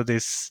 Rajesh, for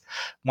this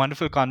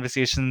wonderful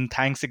conversation.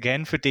 Thanks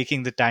again for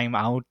taking the time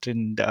out,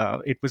 and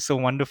it was so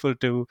wonderful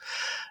to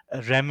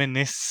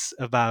reminisce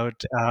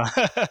about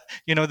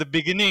the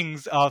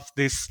beginnings of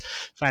this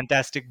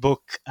fantastic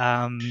book,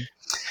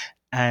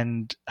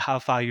 and how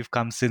far you've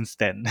come since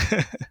then.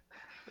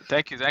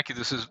 Thank you.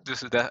 This is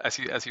as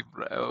you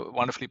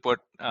wonderfully put,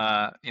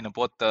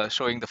 both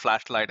showing the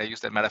flashlight. I use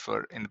that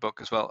metaphor in the book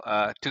as well,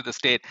 to the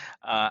state,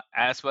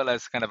 as well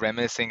as kind of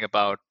reminiscing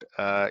about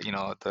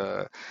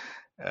the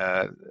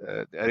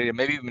area.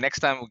 Maybe next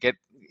time we'll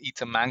eat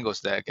some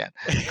mangoes there again.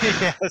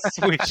 Yes,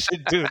 we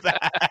should do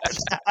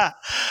that.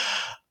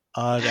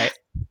 All right.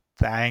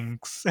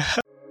 Thanks.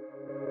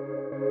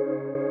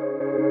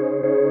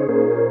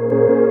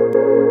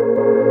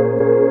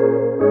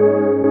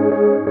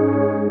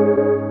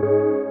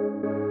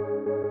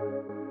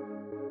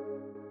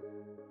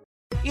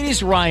 It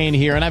is Ryan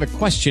here, and I have a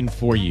question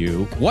for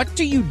you. What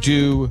do you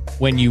do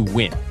when you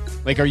win?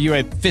 Like, are you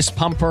a fist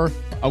pumper,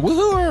 a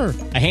woo-hooer,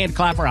 a hand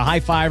clapper, a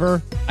high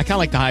fiver? I kind of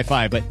like the high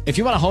five, but if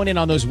you want to hone in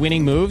on those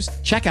winning moves,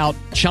 check out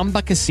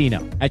Chumba Casino.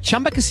 At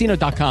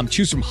ChumbaCasino.com,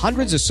 choose from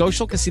hundreds of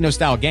social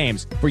casino-style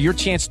games for your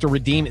chance to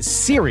redeem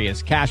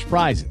serious cash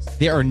prizes.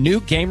 There are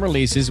new game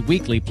releases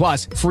weekly,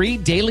 plus free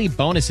daily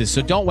bonuses.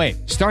 So don't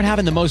wait. Start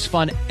having the most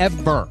fun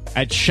ever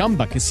at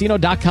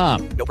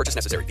ChumbaCasino.com. No purchase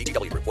necessary.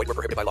 VGW Group. Void where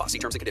prohibited by law. See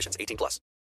terms and conditions. 18+.